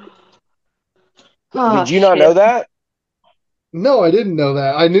 Did you not know that? No, I didn't know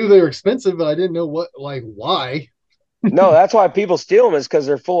that. I knew they were expensive, but I didn't know why. No, that's why people steal them, is because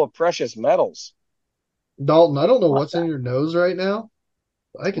they're full of precious metals. Dalton, I don't know what's in your nose right now.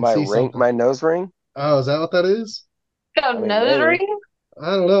 I can see something. My nose ring. Oh, is that what that is? Nose ring?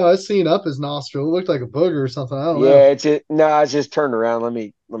 I don't know. I seen up his nostril. It looked like a booger or something. I don't know. Yeah, it's just turned around. Let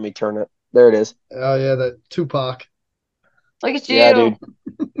me turn it. There it is. Oh yeah, that Tupac. Look at you. Yeah, dude.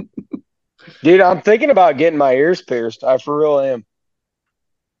 Dude, I'm thinking about getting my ears pierced. I for real am.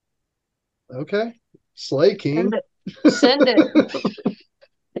 Okay. Slay King. Send it.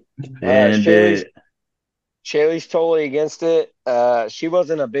 And Shaylee's totally against it. She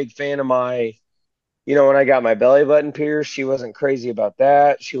wasn't a big fan of my, when I got my belly button pierced, she wasn't crazy about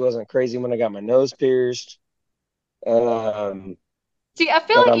that. She wasn't crazy when I got my nose pierced. See, I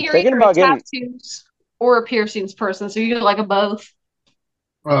feel like you're either a tattoos or a piercings person, so you like a both.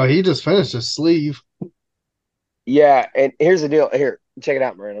 Oh, he just finished his sleeve. Yeah, and here's the deal. Here, check it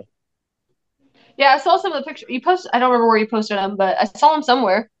out, Miranda. Yeah, I saw some of the pictures you posted. I don't remember where you posted them, but I saw them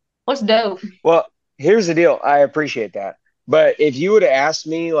somewhere. Looks dope. Well, here's the deal. I appreciate that. But if you would have asked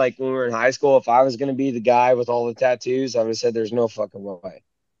me, like when we were in high school, if I was going to be the guy with all the tattoos, I would have said there's no fucking way.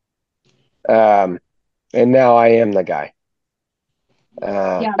 And now I am the guy.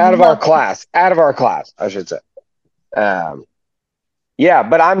 Out of our class, I should say. Yeah,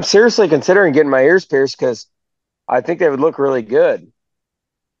 but I'm seriously considering getting my ears pierced because I think they would look really good.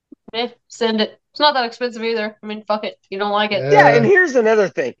 Send it. It's not that expensive either. I mean, fuck it. You don't like it. Yeah, and here's another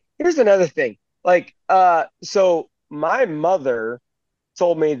thing. Like, so my mother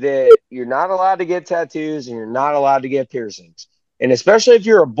told me that you're not allowed to get tattoos and you're not allowed to get piercings. And especially if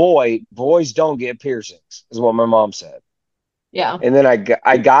you're a boy, boys don't get piercings, is what my mom said. Yeah. And then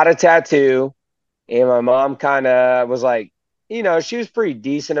I got a tattoo, and my mom kind of was like, she was pretty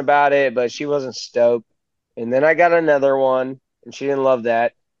decent about it, but she wasn't stoked. And then I got another one, and she didn't love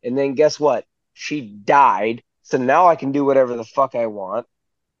that. And then guess what? She died. So now I can do whatever the fuck I want.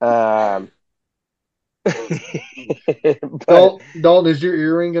 Dalton, is your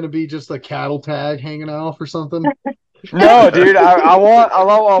earring going to be just a cattle tag hanging off or something? No, dude. I want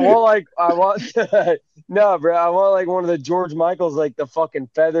no, bro. I want like one of the George Michaels, like the fucking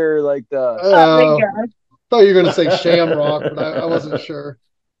feather, like the. I thought you were going to say Shamrock, but I wasn't sure.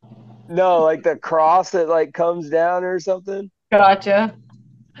 No, like the cross that like comes down or something. Gotcha.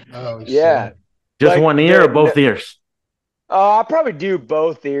 Oh yeah. Shit. Just like, one ear or both ears? I'll probably do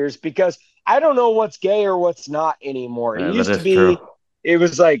both ears because I don't know what's gay or what's not anymore. It used to be, true. It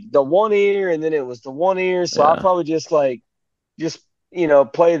was like the one ear and then it was the one ear. So I'll probably just play the,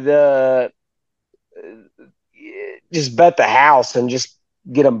 just bet the house and just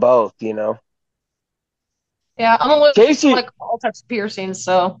get them both, Yeah, I'm a little like all types of piercings,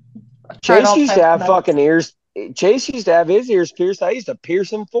 so. Chase used to have fucking ears. Chase used to have his ears pierced. I used to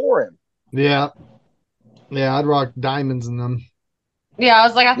pierce them for him. Yeah. Yeah, I'd rock diamonds in them. Yeah, I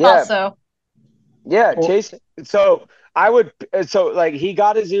was like, I thought so. Yeah, Chase. So he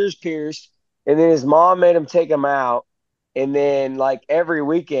got his ears pierced, and then his mom made him take them out. And then, like, every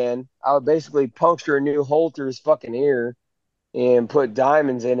weekend, I would basically puncture a new hole through his fucking ear and put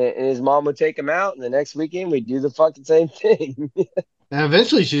diamonds in it. And his mom would take them out, and the next weekend, we'd do the fucking same thing. And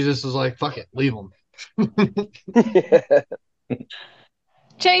eventually, she just was like, fuck it, leave them.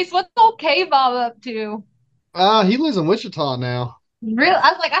 Chase, what's old K-Bob up to? He lives in Wichita now. Really?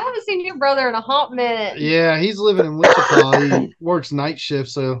 I was like, I haven't seen your brother in a hot minute. Yeah, he's living in Wichita. He works night shift,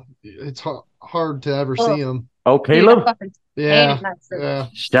 so it's hard to ever see him. Oh, Caleb? Yeah.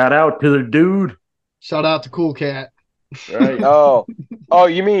 Shout out to the dude. Shout out to Cool Cat. Right. Oh, are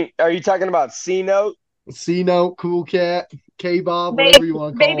you talking about C-Note? C-Note, Cool Cat, K-Bob, whatever you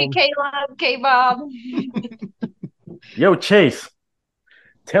want to call him. Baby Caleb, K-Bob. Yo, Chase,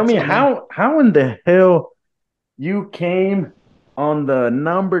 tell me how in the hell you came on the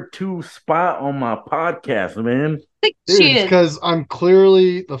number 2 spot on my podcast, man. Dude, it's because I'm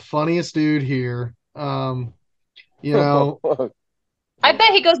clearly the funniest dude here. I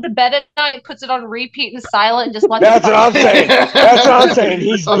bet he goes to bed at night, puts it on repeat and silent, and just lets That's what I'm saying. That's what I'm saying.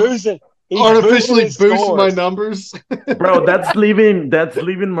 He's boosting. Artificially boosting my numbers. Bro, that's leaving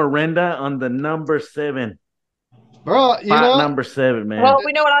Miranda on the number 7. Bro, you Spot know, number 7, man. Well,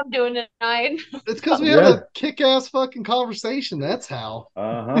 we know what I'm doing tonight. it's because we had a kick-ass fucking conversation. That's how.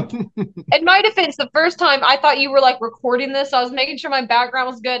 Uh-huh. In my defense, the first time I thought you were like recording this, so I was making sure my background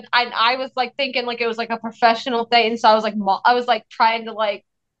was good. I was like thinking like it was like a professional thing, so I was like trying to like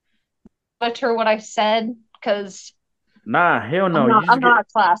monitor what I said because Nah, hell no. I'm not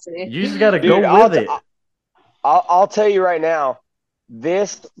classy. You just gotta Dude, go with it. I'll tell you right now,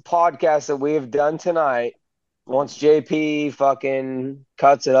 this podcast that we have done tonight, once JP fucking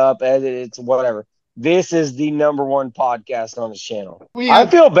cuts it up, edits, whatever, this is the number 1 podcast on his channel. I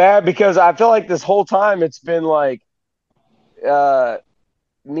feel bad because I feel like this whole time it's been like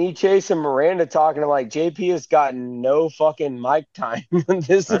me, Chase, and Miranda talking. Like JP has gotten no fucking mic time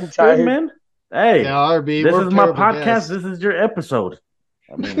this That's entire good, man. Hey, Yeah, RB, this we're is my terrible podcast. guests. This is your episode.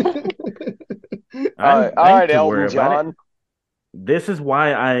 I mean, all right, Elton John. This is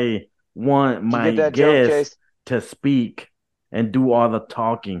why I want my get that joke, guests Chase? to speak and do all the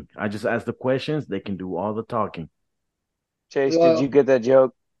talking. I just ask the questions. They can do all the talking. Chase, Well, did you get that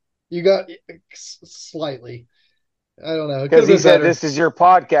joke? You got slightly. I don't know. Because he said, "This is your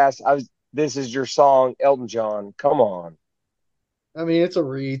podcast." This is your song, Elton John. Come on. I mean, it's a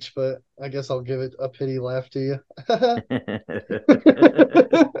reach, but I guess I'll give it a pity laugh to you.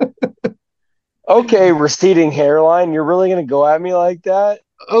 Okay, receding hairline. You're really gonna go at me like that?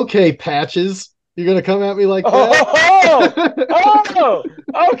 Okay, Patches. You're gonna come at me like that? Oh,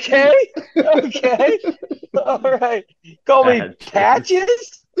 okay. All right. Call me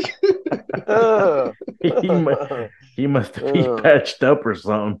Patches. He must be patched up or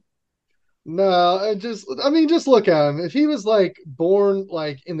something. No, just look at him. If he was like born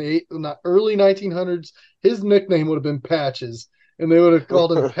like in the early 1900s, his nickname would have been Patches, and they would have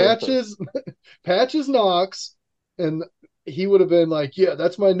called him Patches Knox, and he would have been like, "Yeah,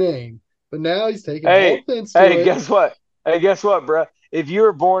 that's my name." But now he's taking all offense to it. Guess what? Hey, guess what, bro? If you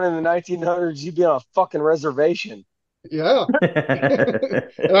were born in the 1900s, you'd be on a fucking reservation. Yeah.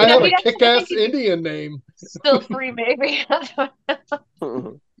 And I have a kick-ass Indian name. Still free, maybe.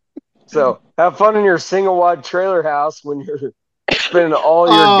 So have fun in your single wide trailer house when you're spending all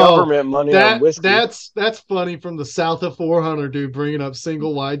your government money on whiskey. That's funny from the south of 400, dude, bringing up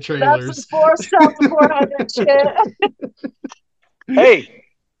single wide trailers. That's the south of 400 shit. Hey.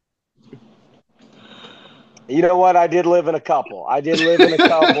 You know what? I did live in a couple. I was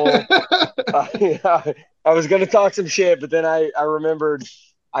going to talk some shit, but then I remembered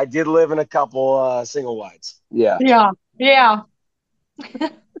I did live in a couple single wides. Yeah. Yeah.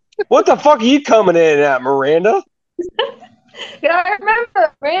 What the fuck are you coming in at, Miranda? Yeah, I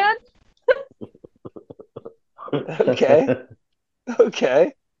remember, man.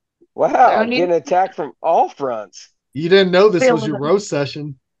 Okay. Wow, getting attacked from all fronts. You didn't know this was your roast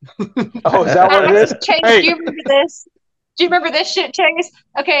session. Oh, is that what it is? Chase, do you remember this? Do you remember this shit, Chase?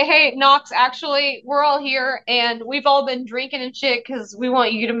 Okay, hey, Knox, actually, we're all here, and we've all been drinking and shit because we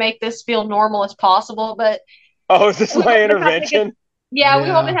want you to make this feel normal as possible, but... Oh, is this my intervention? Yeah,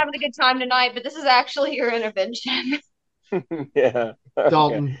 we've all been having a good time tonight, but this is actually your intervention. Yeah.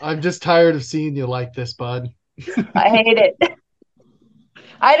 Dalton, I'm just tired of seeing you like this, bud. I hate it.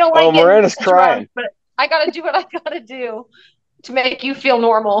 I don't like Miranda's crying. But I gotta do what I gotta do to make you feel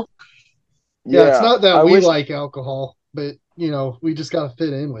normal. Yeah, it's not that we like alcohol, but, we just gotta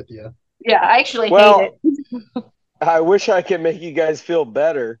fit in with you. Yeah, I actually hate it. I wish I could make you guys feel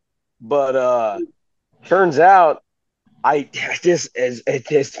better, but turns out I just as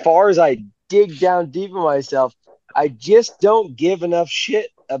far as I dig down deep in myself, I just don't give enough shit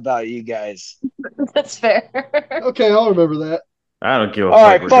about you guys. That's fair. Okay, I'll remember that. I don't give a fuck. All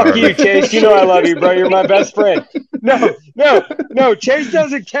right, regardless. fuck you, Chase. You know I love you, bro. You're my best friend. No, Chase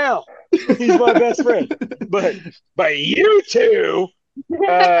doesn't count. He's my best friend. But you two,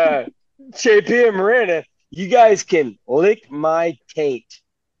 JP and Miranda, you guys can lick my taint.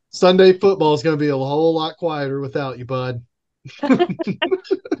 Sunday football is going to be a whole lot quieter without you, bud.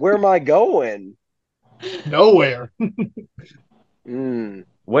 Where am I going? Nowhere. Wait,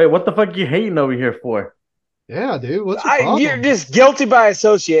 what the fuck are you hating over here for? Yeah, dude. What's your problem? You're just guilty by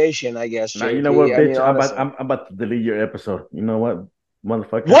association, I guess. Now, you know what, bitch? I'm about to delete your episode. You know what,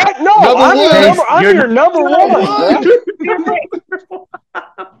 motherfucker? What? No, I'm your number one.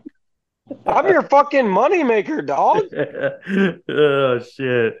 I'm your fucking moneymaker, dog. Oh,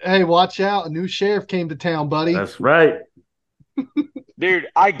 shit. Hey, watch out. A new sheriff came to town, buddy. That's right. Dude,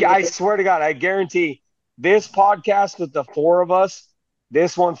 I swear to God, I guarantee this podcast with the four of us,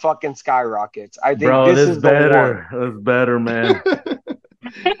 this one fucking skyrockets. I think this is better. The one. That's better, man.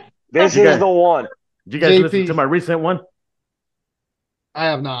 This is the one. Did you guys listen to my recent one? I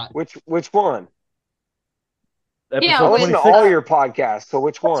have not. Which one? Yeah, I Episode with listen to all 26. your podcasts. So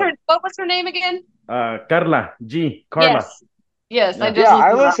which one? what was her name again? Carla G. Carla. Yes. Yes, I Yeah. just Yeah,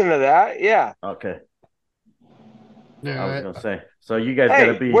 I listened to that. listen to that. Yeah. Okay. I was Yeah, gonna say. So you guys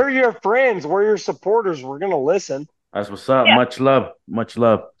gotta Hey, be. we're your friends. We're your supporters. We're gonna listen. That's what's up. Yeah. Much love. Much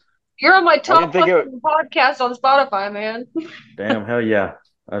love. You're on my I didn't top think it. fucking podcast on Spotify, man. Damn. Hell yeah.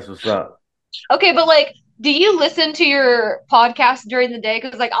 That's what's up. Okay, but like, do you listen to your podcast during the day?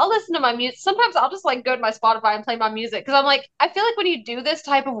 Because like, I'll listen to my music. Sometimes I'll just like go to my Spotify and play my music. Because I'm like, I feel like when you do this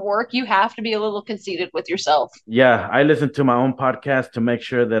type of work, you have to be a little conceited with yourself. Yeah, I listen to my own podcast to make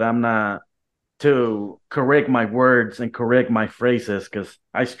sure that I'm not to correct my words and correct my phrases because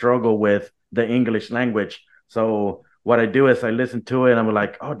I struggle with the English language. So what I do is I listen to it and I'm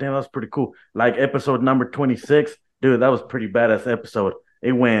like, oh damn, that's pretty cool. Like episode number 26, dude, that was pretty badass episode.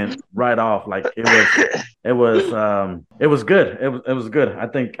 It went right off. Like it was good. It was good. I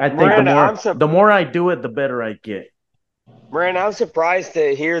think Miranda, the more I do it, the better I get. Miranda, I'm surprised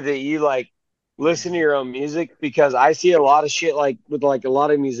to hear that you like listen to your own music because I see a lot of shit like with like a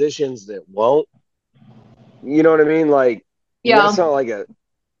lot of musicians that won't. You know what I mean? Like Yeah. that's not like a,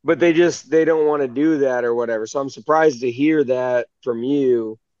 but they don't want to do that or whatever. So I'm surprised to hear that from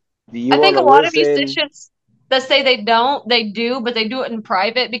you. Do you I want think to a lot of listen? musicians that say they don't, they do, but they do it in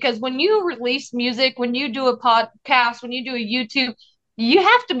private because when you release music, when you do a podcast, when you do a YouTube, you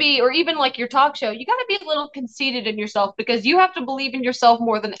have to be, or even like your talk show, you got to be a little conceited in yourself because you have to believe in yourself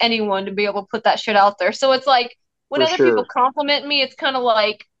more than anyone to be able to put that shit out there. So it's like when For other people sure. compliment me, it's kind of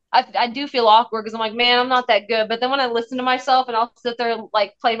like I do feel awkward because I'm like, man, I'm not that good. But then when I listen to myself and I'll sit there and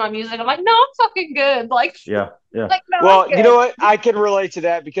like play my music, I'm like, no, I'm fucking good. Like, Yeah, yeah. like no, Well, I'm you good. know what? I can relate to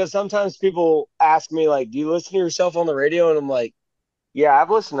that because sometimes people ask me like, "Do you listen to yourself on the radio?" And I'm like, "Yeah, I've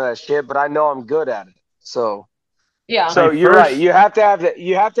listened to that shit, but I know I'm good at it." So, Yeah. My you're right. first You have to have that.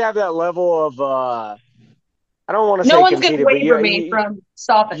 You have to have that level of I don't want to No say one's gonna conceited, but waver me from you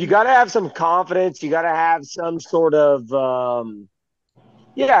stopping. got to have some confidence. You got to have some sort of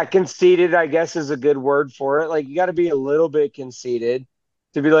yeah, conceited, I guess is a good word for it. Like you got to be a little bit conceited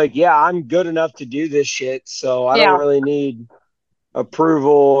to be like, yeah, I'm good enough to do this shit, so I don't Yeah. really need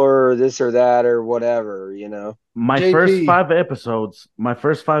approval or this or that or whatever, you know. JP. My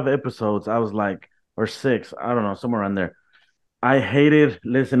first 5 episodes, I was like, or six, I don't know, somewhere around there. I hated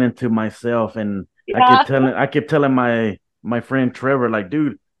listening to myself, and Yeah. I kept telling my friend Trevor, like,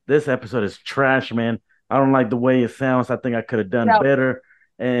 dude, this episode is trash, man. I don't like the way it sounds. I think I could have done Yeah. better.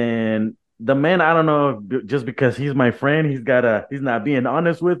 And the man, I don't know, just because he's my friend, he's not being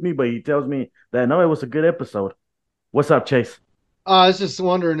honest with me, but he tells me that no, it was a good episode. What's up, Chase? I was just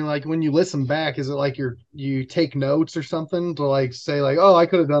wondering, like, when you listen back, is it like you take notes or something to like say like, oh, I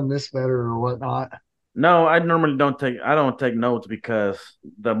could have done this better or whatnot? No, I normally I don't take notes because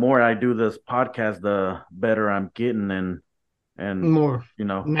the more I do this podcast, the better I'm getting and More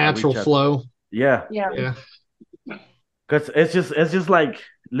I natural reach out. flow. Yeah. Yeah. Yeah. Because it's just like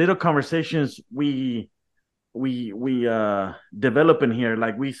little conversations we develop in here.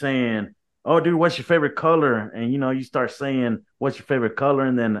 Like we saying, oh dude, what's your favorite color? And you start saying what's your favorite color,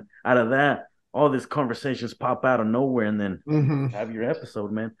 and then out of that, all these conversations pop out of nowhere, and then hmm have your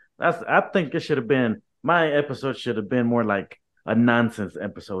episode, man. I think it should have been my episode should have been more like a nonsense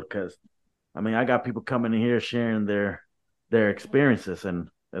episode because I mean I got people coming in here sharing their experiences, and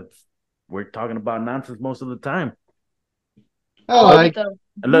we're talking about nonsense most of the time. Oh, I like like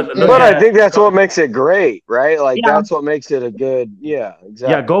Look But I at think that's what makes it great, right? Like Yeah. that's what makes it a good, yeah,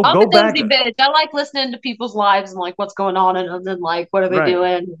 yeah, exactly. I'm go a back. nosy bitch. I like listening to people's lives and like what's going on in them and like what are they Right.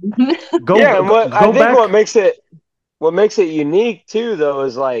 doing. Yeah, and what I Go think back. what makes it unique too though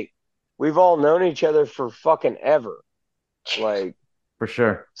is like we've all known each other for fucking ever. Like For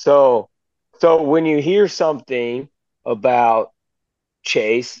sure. so when you hear something about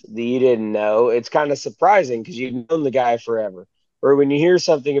Chase that you didn't know, it's kind of surprising because you've known the guy forever. Or when you hear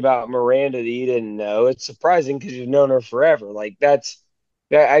something about Miranda that you didn't know, it's surprising because you've known her forever. Like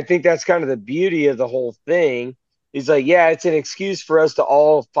I think that's kind of the beauty of the whole thing. Is like, yeah, it's an excuse for us to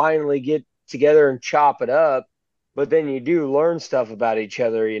all finally get together and chop it up, but then you do learn stuff about each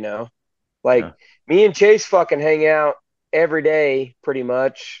other, you know. Like Yeah. me and Chase fucking hang out every day pretty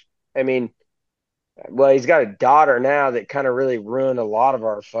much. I mean, well, he's got a daughter now that kind of really ruined a lot of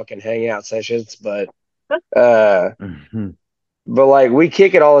our fucking hangout sessions, uh Mhm. but like we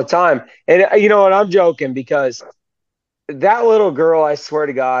kick it all the time. And you know what? I'm joking because that little girl, I swear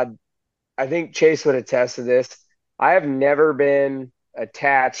to God, I think Chase would attest to this. I have never been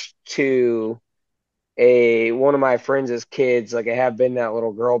attached to a one of my friends' kids like I have been that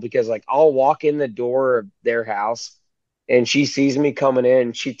little girl because like I'll walk in the door of their house and she sees me coming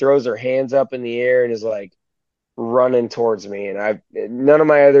in, she throws her hands up in the air and is like running towards me, and none of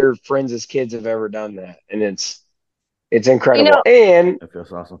my other friends' kids have ever done that, and it's incredible. And That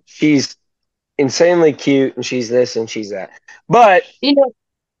feels awesome. she's insanely cute, and she's this and she's that. But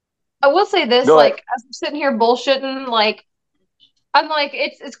I will say this, go like, ahead. as I'm sitting here bullshitting, like, I'm like,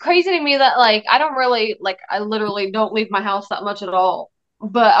 it's crazy to me that like I don't really like I literally don't leave my house that much at all.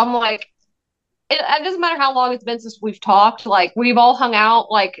 But I'm like, it doesn't matter how long it's been since we've talked. Like we've all hung out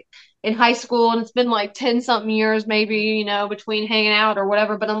like in high school, and it's been like 10-something years, maybe, between hanging out or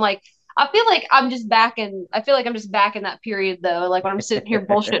whatever. But I'm like, I feel like I'm just back in. I feel like I'm just back in that period though. Like when I'm sitting here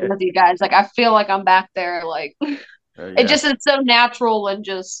bullshitting with you guys, like I feel like I'm back there. Like it just is so natural and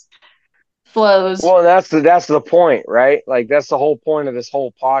just flows. Well, that's the point, right? Like that's the whole point of this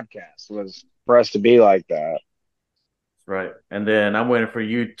whole podcast was for us to be like that. Right. And then I'm waiting for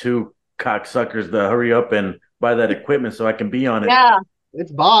you two cocksuckers to hurry up and buy that equipment so I can be on it. Yeah.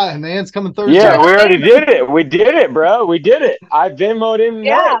 It's buying, man. It's coming Thursday. Yeah, we already did it. We did it, bro. We did it. I Venmoed him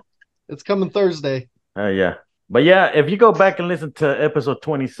tonight. It's coming Thursday. Yeah. But yeah, if you go back and listen to episode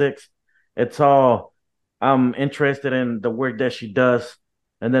 26, it's all I'm interested in the work that she does.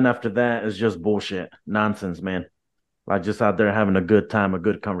 And then after that, it's just bullshit. Nonsense, man. Like just out there having a good time, a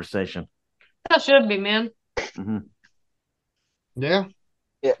good conversation. That should be, man. Mm-hmm. Yeah,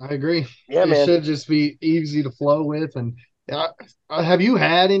 I agree. Yeah, it should just be easy to flow with. And have you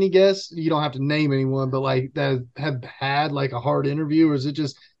had any guests? You don't have to name anyone, but like that have had like a hard interview, or is it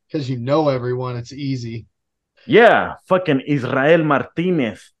just because you know everyone? It's easy. Yeah, fucking Israel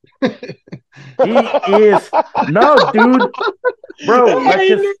Martinez. He is no, dude, bro.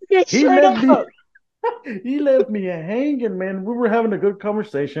 He left me hanging, man. We were having a good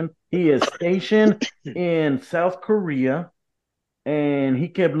conversation. He is stationed in South Korea, and he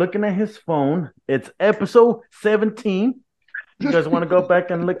kept looking at his phone. It's episode 17. You guys want to go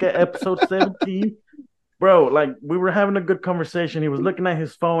back and look at episode 17? Bro, like we were having a good conversation. He was looking at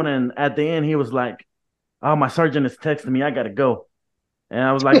his phone, and at the end, he was like, "Oh, my sergeant is texting me. I gotta go." And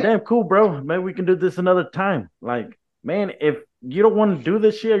I was like, "Damn, cool, bro. Maybe we can do this another time." Like, man, if you don't want to do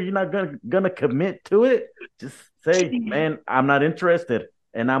this shit, or you're not gonna commit to it, just say, "Man, I'm not interested,"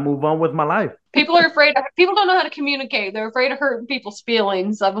 and I move on with my life. People are afraid. People don't know how to communicate. They're afraid of hurting people's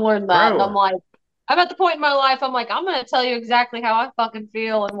feelings. I've learned that, Bro. and I'm like, I'm at the point in my life. I'm like, I'm gonna tell you exactly how I fucking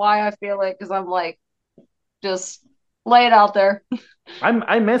feel and why I feel it, because I'm like, just lay it out there.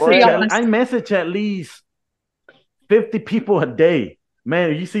 I message at least 50 people a day.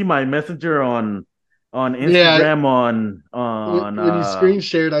 Man, you see my messenger on Instagram, on when you screen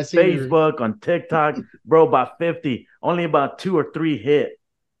shared, I see Facebook, on TikTok, bro, about 50. Only about 2 or 3 hit.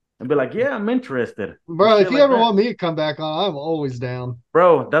 And be like, yeah, I'm interested. Bro, if you ever want me to come back on, I'm always down.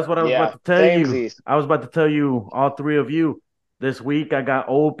 Bro, that's what I was about to tell you. Samesies. I was about to tell you, all 3 of you, this week I got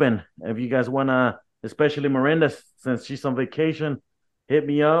open. If you guys want to, especially Miranda, since she's on vacation, hit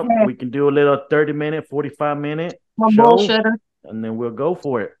me up. Yeah. We can do a little 30-minute, 45-minute show, bullshitter. And then we'll go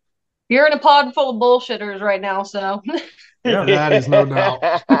for it. You're in a pod full of bullshitters right now, so. Yeah, that is no doubt.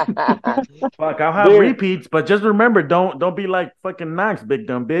 Fuck, I'll have repeats, but just remember, don't be like fucking Knox, big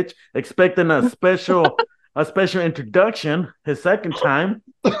dumb bitch, expecting a special introduction his second time.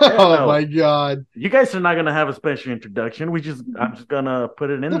 Oh my god! You guys are not gonna have a special introduction. I'm just gonna put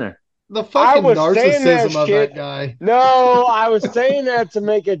it in there. The fucking narcissism of that guy. No, I was saying that to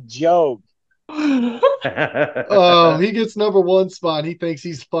make a joke. Oh, he gets #1 spot. He thinks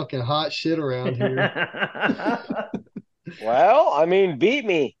he's fucking hot shit around here. Well, I mean, beat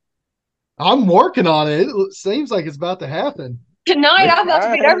me. I'm working on it. It seems like it's about to happen. Tonight, I'm about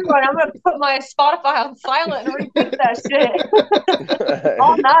to beat everyone. I'm going to put my Spotify on silent and repeat that shit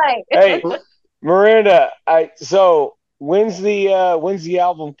all night. Hey, Miranda. So when's the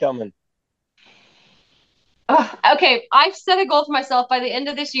album coming? Okay, I've set a goal for myself. By the end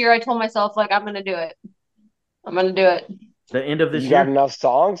of this year, I told myself, like, I'm going to do it. I'm going to do it. The end of this year? You got enough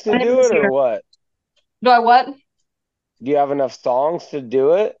songs to do it, or what? Do I what? Do you have enough songs to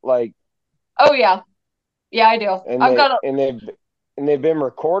do it? Like, oh yeah, I do. And they've been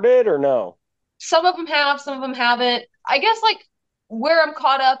recorded, or no? Some of them have, some of them haven't. I guess like where I'm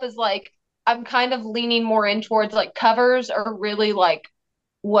caught up is like I'm kind of leaning more in towards like covers are really like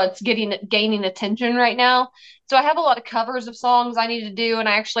what's gaining attention right now. So I have a lot of covers of songs I need to do, and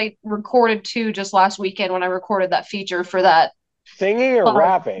I actually recorded 2 just last weekend when I recorded that feature for that. Singing or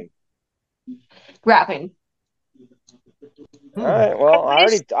rapping? Rapping. All right. Well, I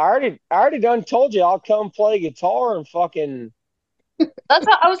already done told you I'll come play guitar and fucking. That's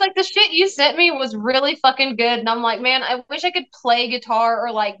how I was like, the shit you sent me was really fucking good, and I'm like, man, I wish I could play guitar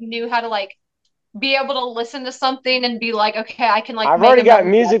or like knew how to like be able to listen to something and be like, okay, I can like. I've already got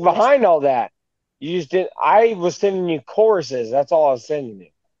music behind all that. You just didn't. I was sending you choruses. That's all I was sending you.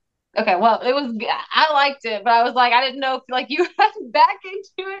 Okay, well, I liked it, but I was like, I didn't know if like you had back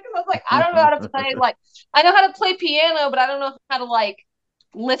into it because I was like, I don't know how to play. Like, I know how to play piano, but I don't know how to like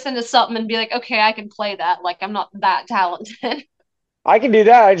listen to something and be like, okay, I can play that. Like, I'm not that talented. I can do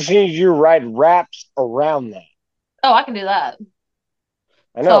that. I just need you to write raps around that. Oh, I can do that.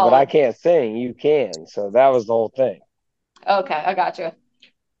 I know, but I Solid. can't sing. You can. So that was the whole thing. Okay, I got you.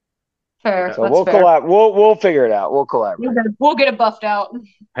 Fair. So That's we'll fair. collab. We'll figure it out. We'll collaborate. We'll get it buffed out.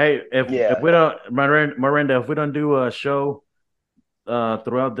 Hey, if Yeah. we don't, Miranda, if we don't do a show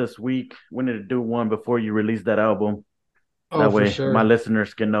throughout this week, we need to do one before you release that album. Oh, That for way, sure. my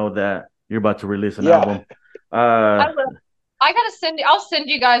listeners can know that you're about to release an Yeah. album. I will. I gotta I'll send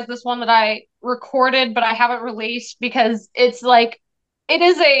you guys this one that I recorded, but I haven't released because it's like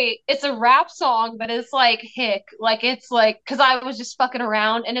it's a rap song, but it's like hick. Like it's like because I was just fucking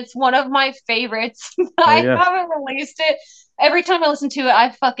around and it's one of my favorites. I yeah. haven't released it. Every time I listen to it, I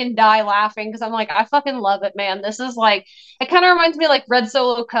fucking die laughing because I'm like, I fucking love it, man. This is like it kind of reminds me of like Red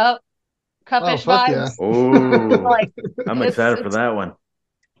Solo Cup, cupish fuck vibes. yeah. Oh, Like I'm excited for that one.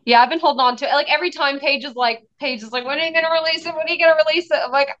 yeah, I've been holding on to it. Like every time Paige is like, when are you gonna release it? When are you gonna release it?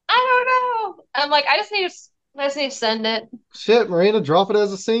 I'm like, I don't know. I'm like, I just need to send it. Shit, Marina, drop it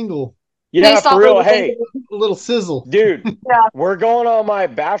as a single. Yeah, Based for off real. of Hey, A little sizzle. dude, Yeah. we're going on my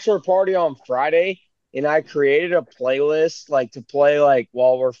bachelor party on Friday, and I created a playlist like to play like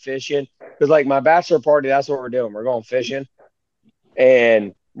while we're fishing. Because like my bachelor party, that's what we're doing. We're going fishing,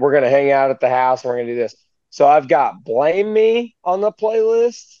 and we're gonna hang out at the house. And we're gonna do this. So I've got "Blame Me" on the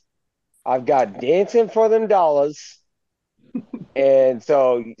playlist. I've got "Dancing for Them Dollars," and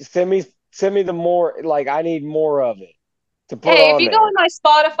so send me the more. Like I need more of it to put Hey, if on you there. go on my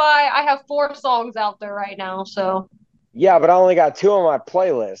Spotify, I have 4 songs out there right now. So Yeah, but I only got 2 on my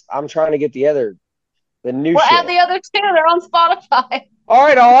playlist. I'm trying to get the new we'll shit. add the other 2. They're on Spotify. All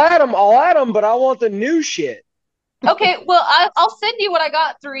right, I'll add them, but I want the new shit. Okay, well, I'll send you what I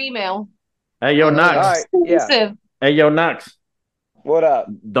got through email. Hey, yo, Knox. All right, yeah. Exclusive. Hey, yo, Knox. What up?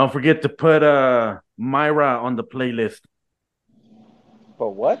 Don't forget to put Myra on the playlist. But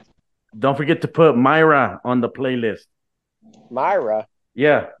what? Don't forget to put Myra on the playlist. Myra?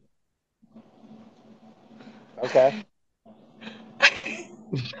 Yeah. Okay.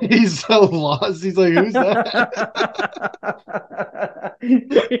 He's so lost. He's like, who's that?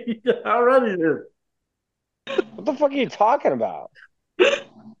 Already is. What the fuck are you talking about?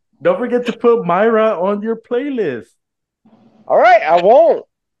 Don't forget to put Myra on your playlist. All right, I won't.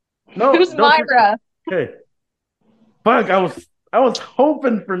 No, Who's Myra? Okay. Fuck, I was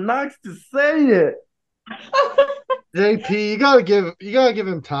hoping for Knox to say it. JP, you gotta give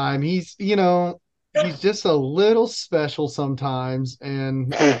him time. He's just a little special sometimes,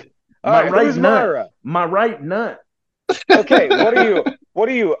 and All right, who's nut. Myra? My right nut. Okay, what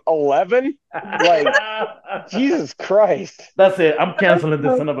are you, 11? Like, Jesus Christ. That's it. I'm canceling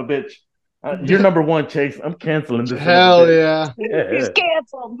this son of a bitch. You're number 1, Chase. I'm canceling this. hell yeah. He's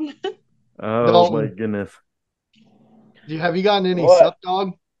canceled. Oh Dalton. my goodness. Have you gotten any What? sup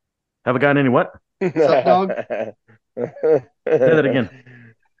dog? Have I gotten any what? Sup dog? Say that again.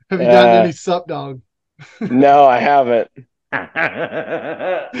 Have you gotten any sup dog? No, I haven't.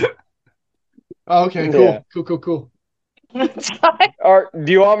 Oh, okay, cool. Yeah. Cool. It's fine. Or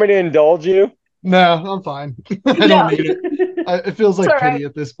do you want me to indulge you? No, I'm fine. I don't need it. It feels like It's all pity right.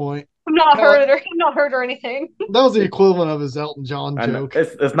 at this point. I'm not hurt or anything. That was the equivalent of his Elton John I know. joke.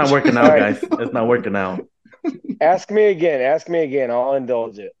 It's not working out, guys. It's not working out. Ask me again. I'll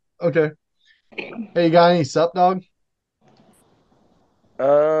indulge it. Okay. Hey, you got any sup dog?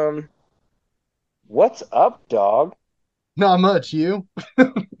 What's up, dog? Not much. You?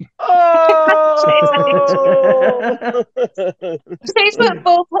 Oh! Chase went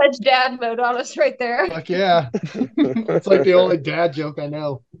full-fledged dad mode on us right there. Fuck yeah. It's like the only dad joke I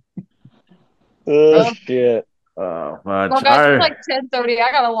know. Oh, shit. Oh, Well, fudge. guys, All it's right. like 10:30.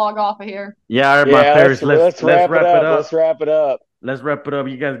 I gotta log off of here. Yeah, all right, my Yeah, fairies. let's wrap it up. Let's wrap it up. Let's wrap it up.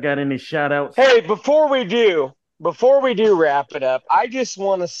 You guys got any shout outs? Hey, before we do wrap it up, I just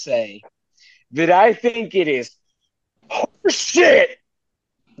want to say that I think it is horseshit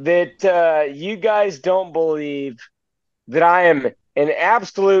that you guys don't believe that I am an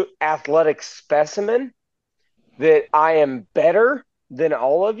absolute athletic specimen, that I am better than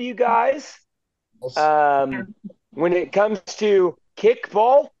all of you guys. When it comes to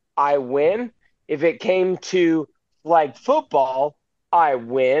kickball, I win. If it came to like football, I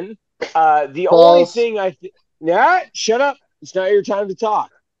win. The only thing shut up. It's not your time to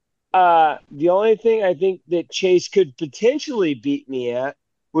talk. The only thing I think that Chase could potentially beat me at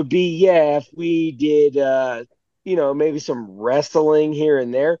would be, if we did, maybe some wrestling here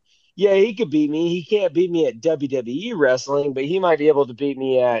and there. Yeah, he could beat me. He can't beat me at WWE wrestling, but he might be able to beat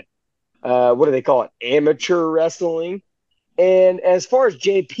me at, what do they call it? Amateur wrestling. And as far as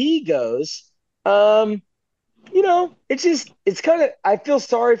JP goes, it's kind of, I feel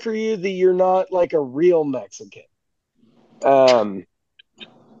sorry for you that you're not like a real Mexican. What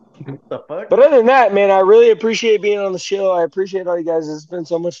the fuck? But other than that, man, I really appreciate being on the show. I appreciate all you guys. It's been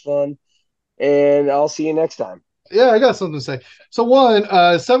so much fun. And I'll see you next time. Yeah, I got something to say. So one,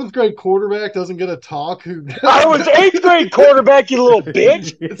 7th grade quarterback doesn't get a talk. I was 8th grade quarterback, you little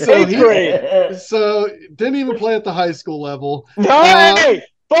bitch. So 8th grade. So didn't even play at the high school level. No, hey,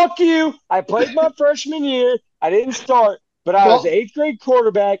 fuck you. I played my freshman year. I didn't start, but I was 8th grade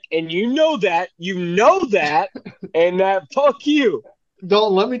quarterback, and you know that, and that fuck you.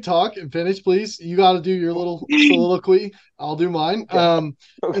 Don't let me talk and finish, please. You got to do your little soliloquy. I'll do mine. Okay.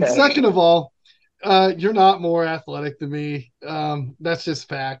 And second of all, you're not more athletic than me. That's just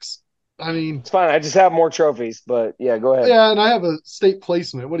facts. I mean, it's fine. I just have more trophies, but yeah, go ahead. Yeah, and I have a state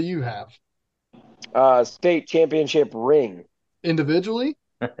placement. What do you have? State championship ring. Individually?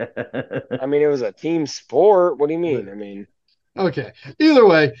 I mean, it was a team sport. What do you mean? I mean, okay. Either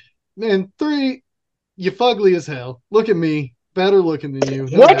way, man. 3, you fugly as hell. Look at me, better looking than you.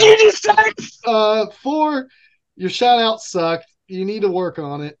 What did you just say? 4, your shout out sucked. You need to work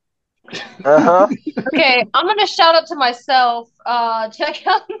on it. Okay, I'm gonna shout out to myself. Check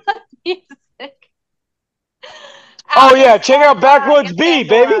out my music. Oh yeah, check out Backwoods B,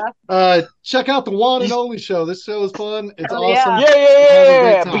 baby. Check out the one and only show. This show is fun. It's awesome.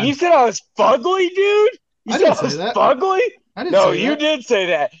 Yeah. But you said I was fugly, dude. You said I was fugly. I didn't no, say you that. did say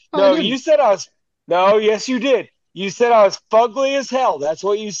that. No, No, you said I was. No, yes, you did. You said I was fugly as hell. That's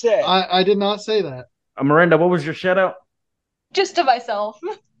what you said. I did not say that. Miranda, what was your shout out? Just to myself.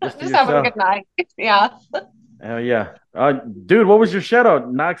 Just having a good night. Yeah. Hell yeah. Dude, what was your shout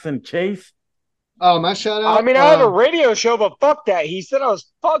out? Knox and Chase? Oh, my shout out. I mean, I have a radio show, but fuck that. He said I was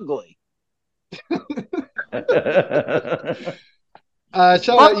fugly. Shout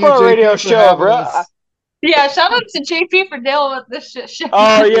out you, JP, radio show, bro. Yeah, shout out to JP for dealing with this shit show.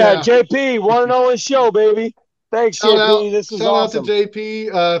 Oh yeah, JP, one and only show, baby. Thanks, JP. This is awesome. Shout out to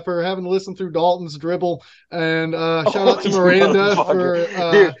JP for having to listen through Dalton's dribble, and shout out to Miranda for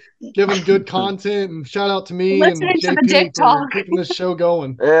giving good content, and shout out to me and JP for keeping this show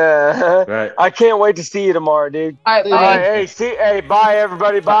going. Yeah, right. I can't wait to see you tomorrow, dude. All right, bye. Bye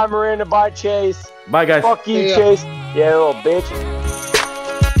everybody. Bye Miranda. Bye Chase. Bye guys. Fuck you, Chase. Yeah, little bitch.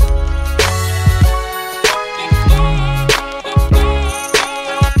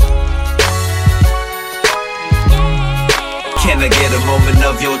 Can I get a moment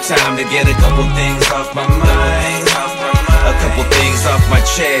of your time to get a couple things off my mind? A couple things off my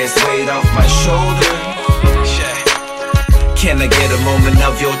chest, weight off my shoulder. Can I get a moment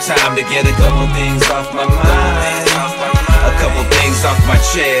of your time to get a couple things off my mind? A couple things off my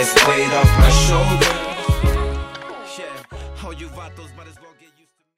chest, weight off my shoulder.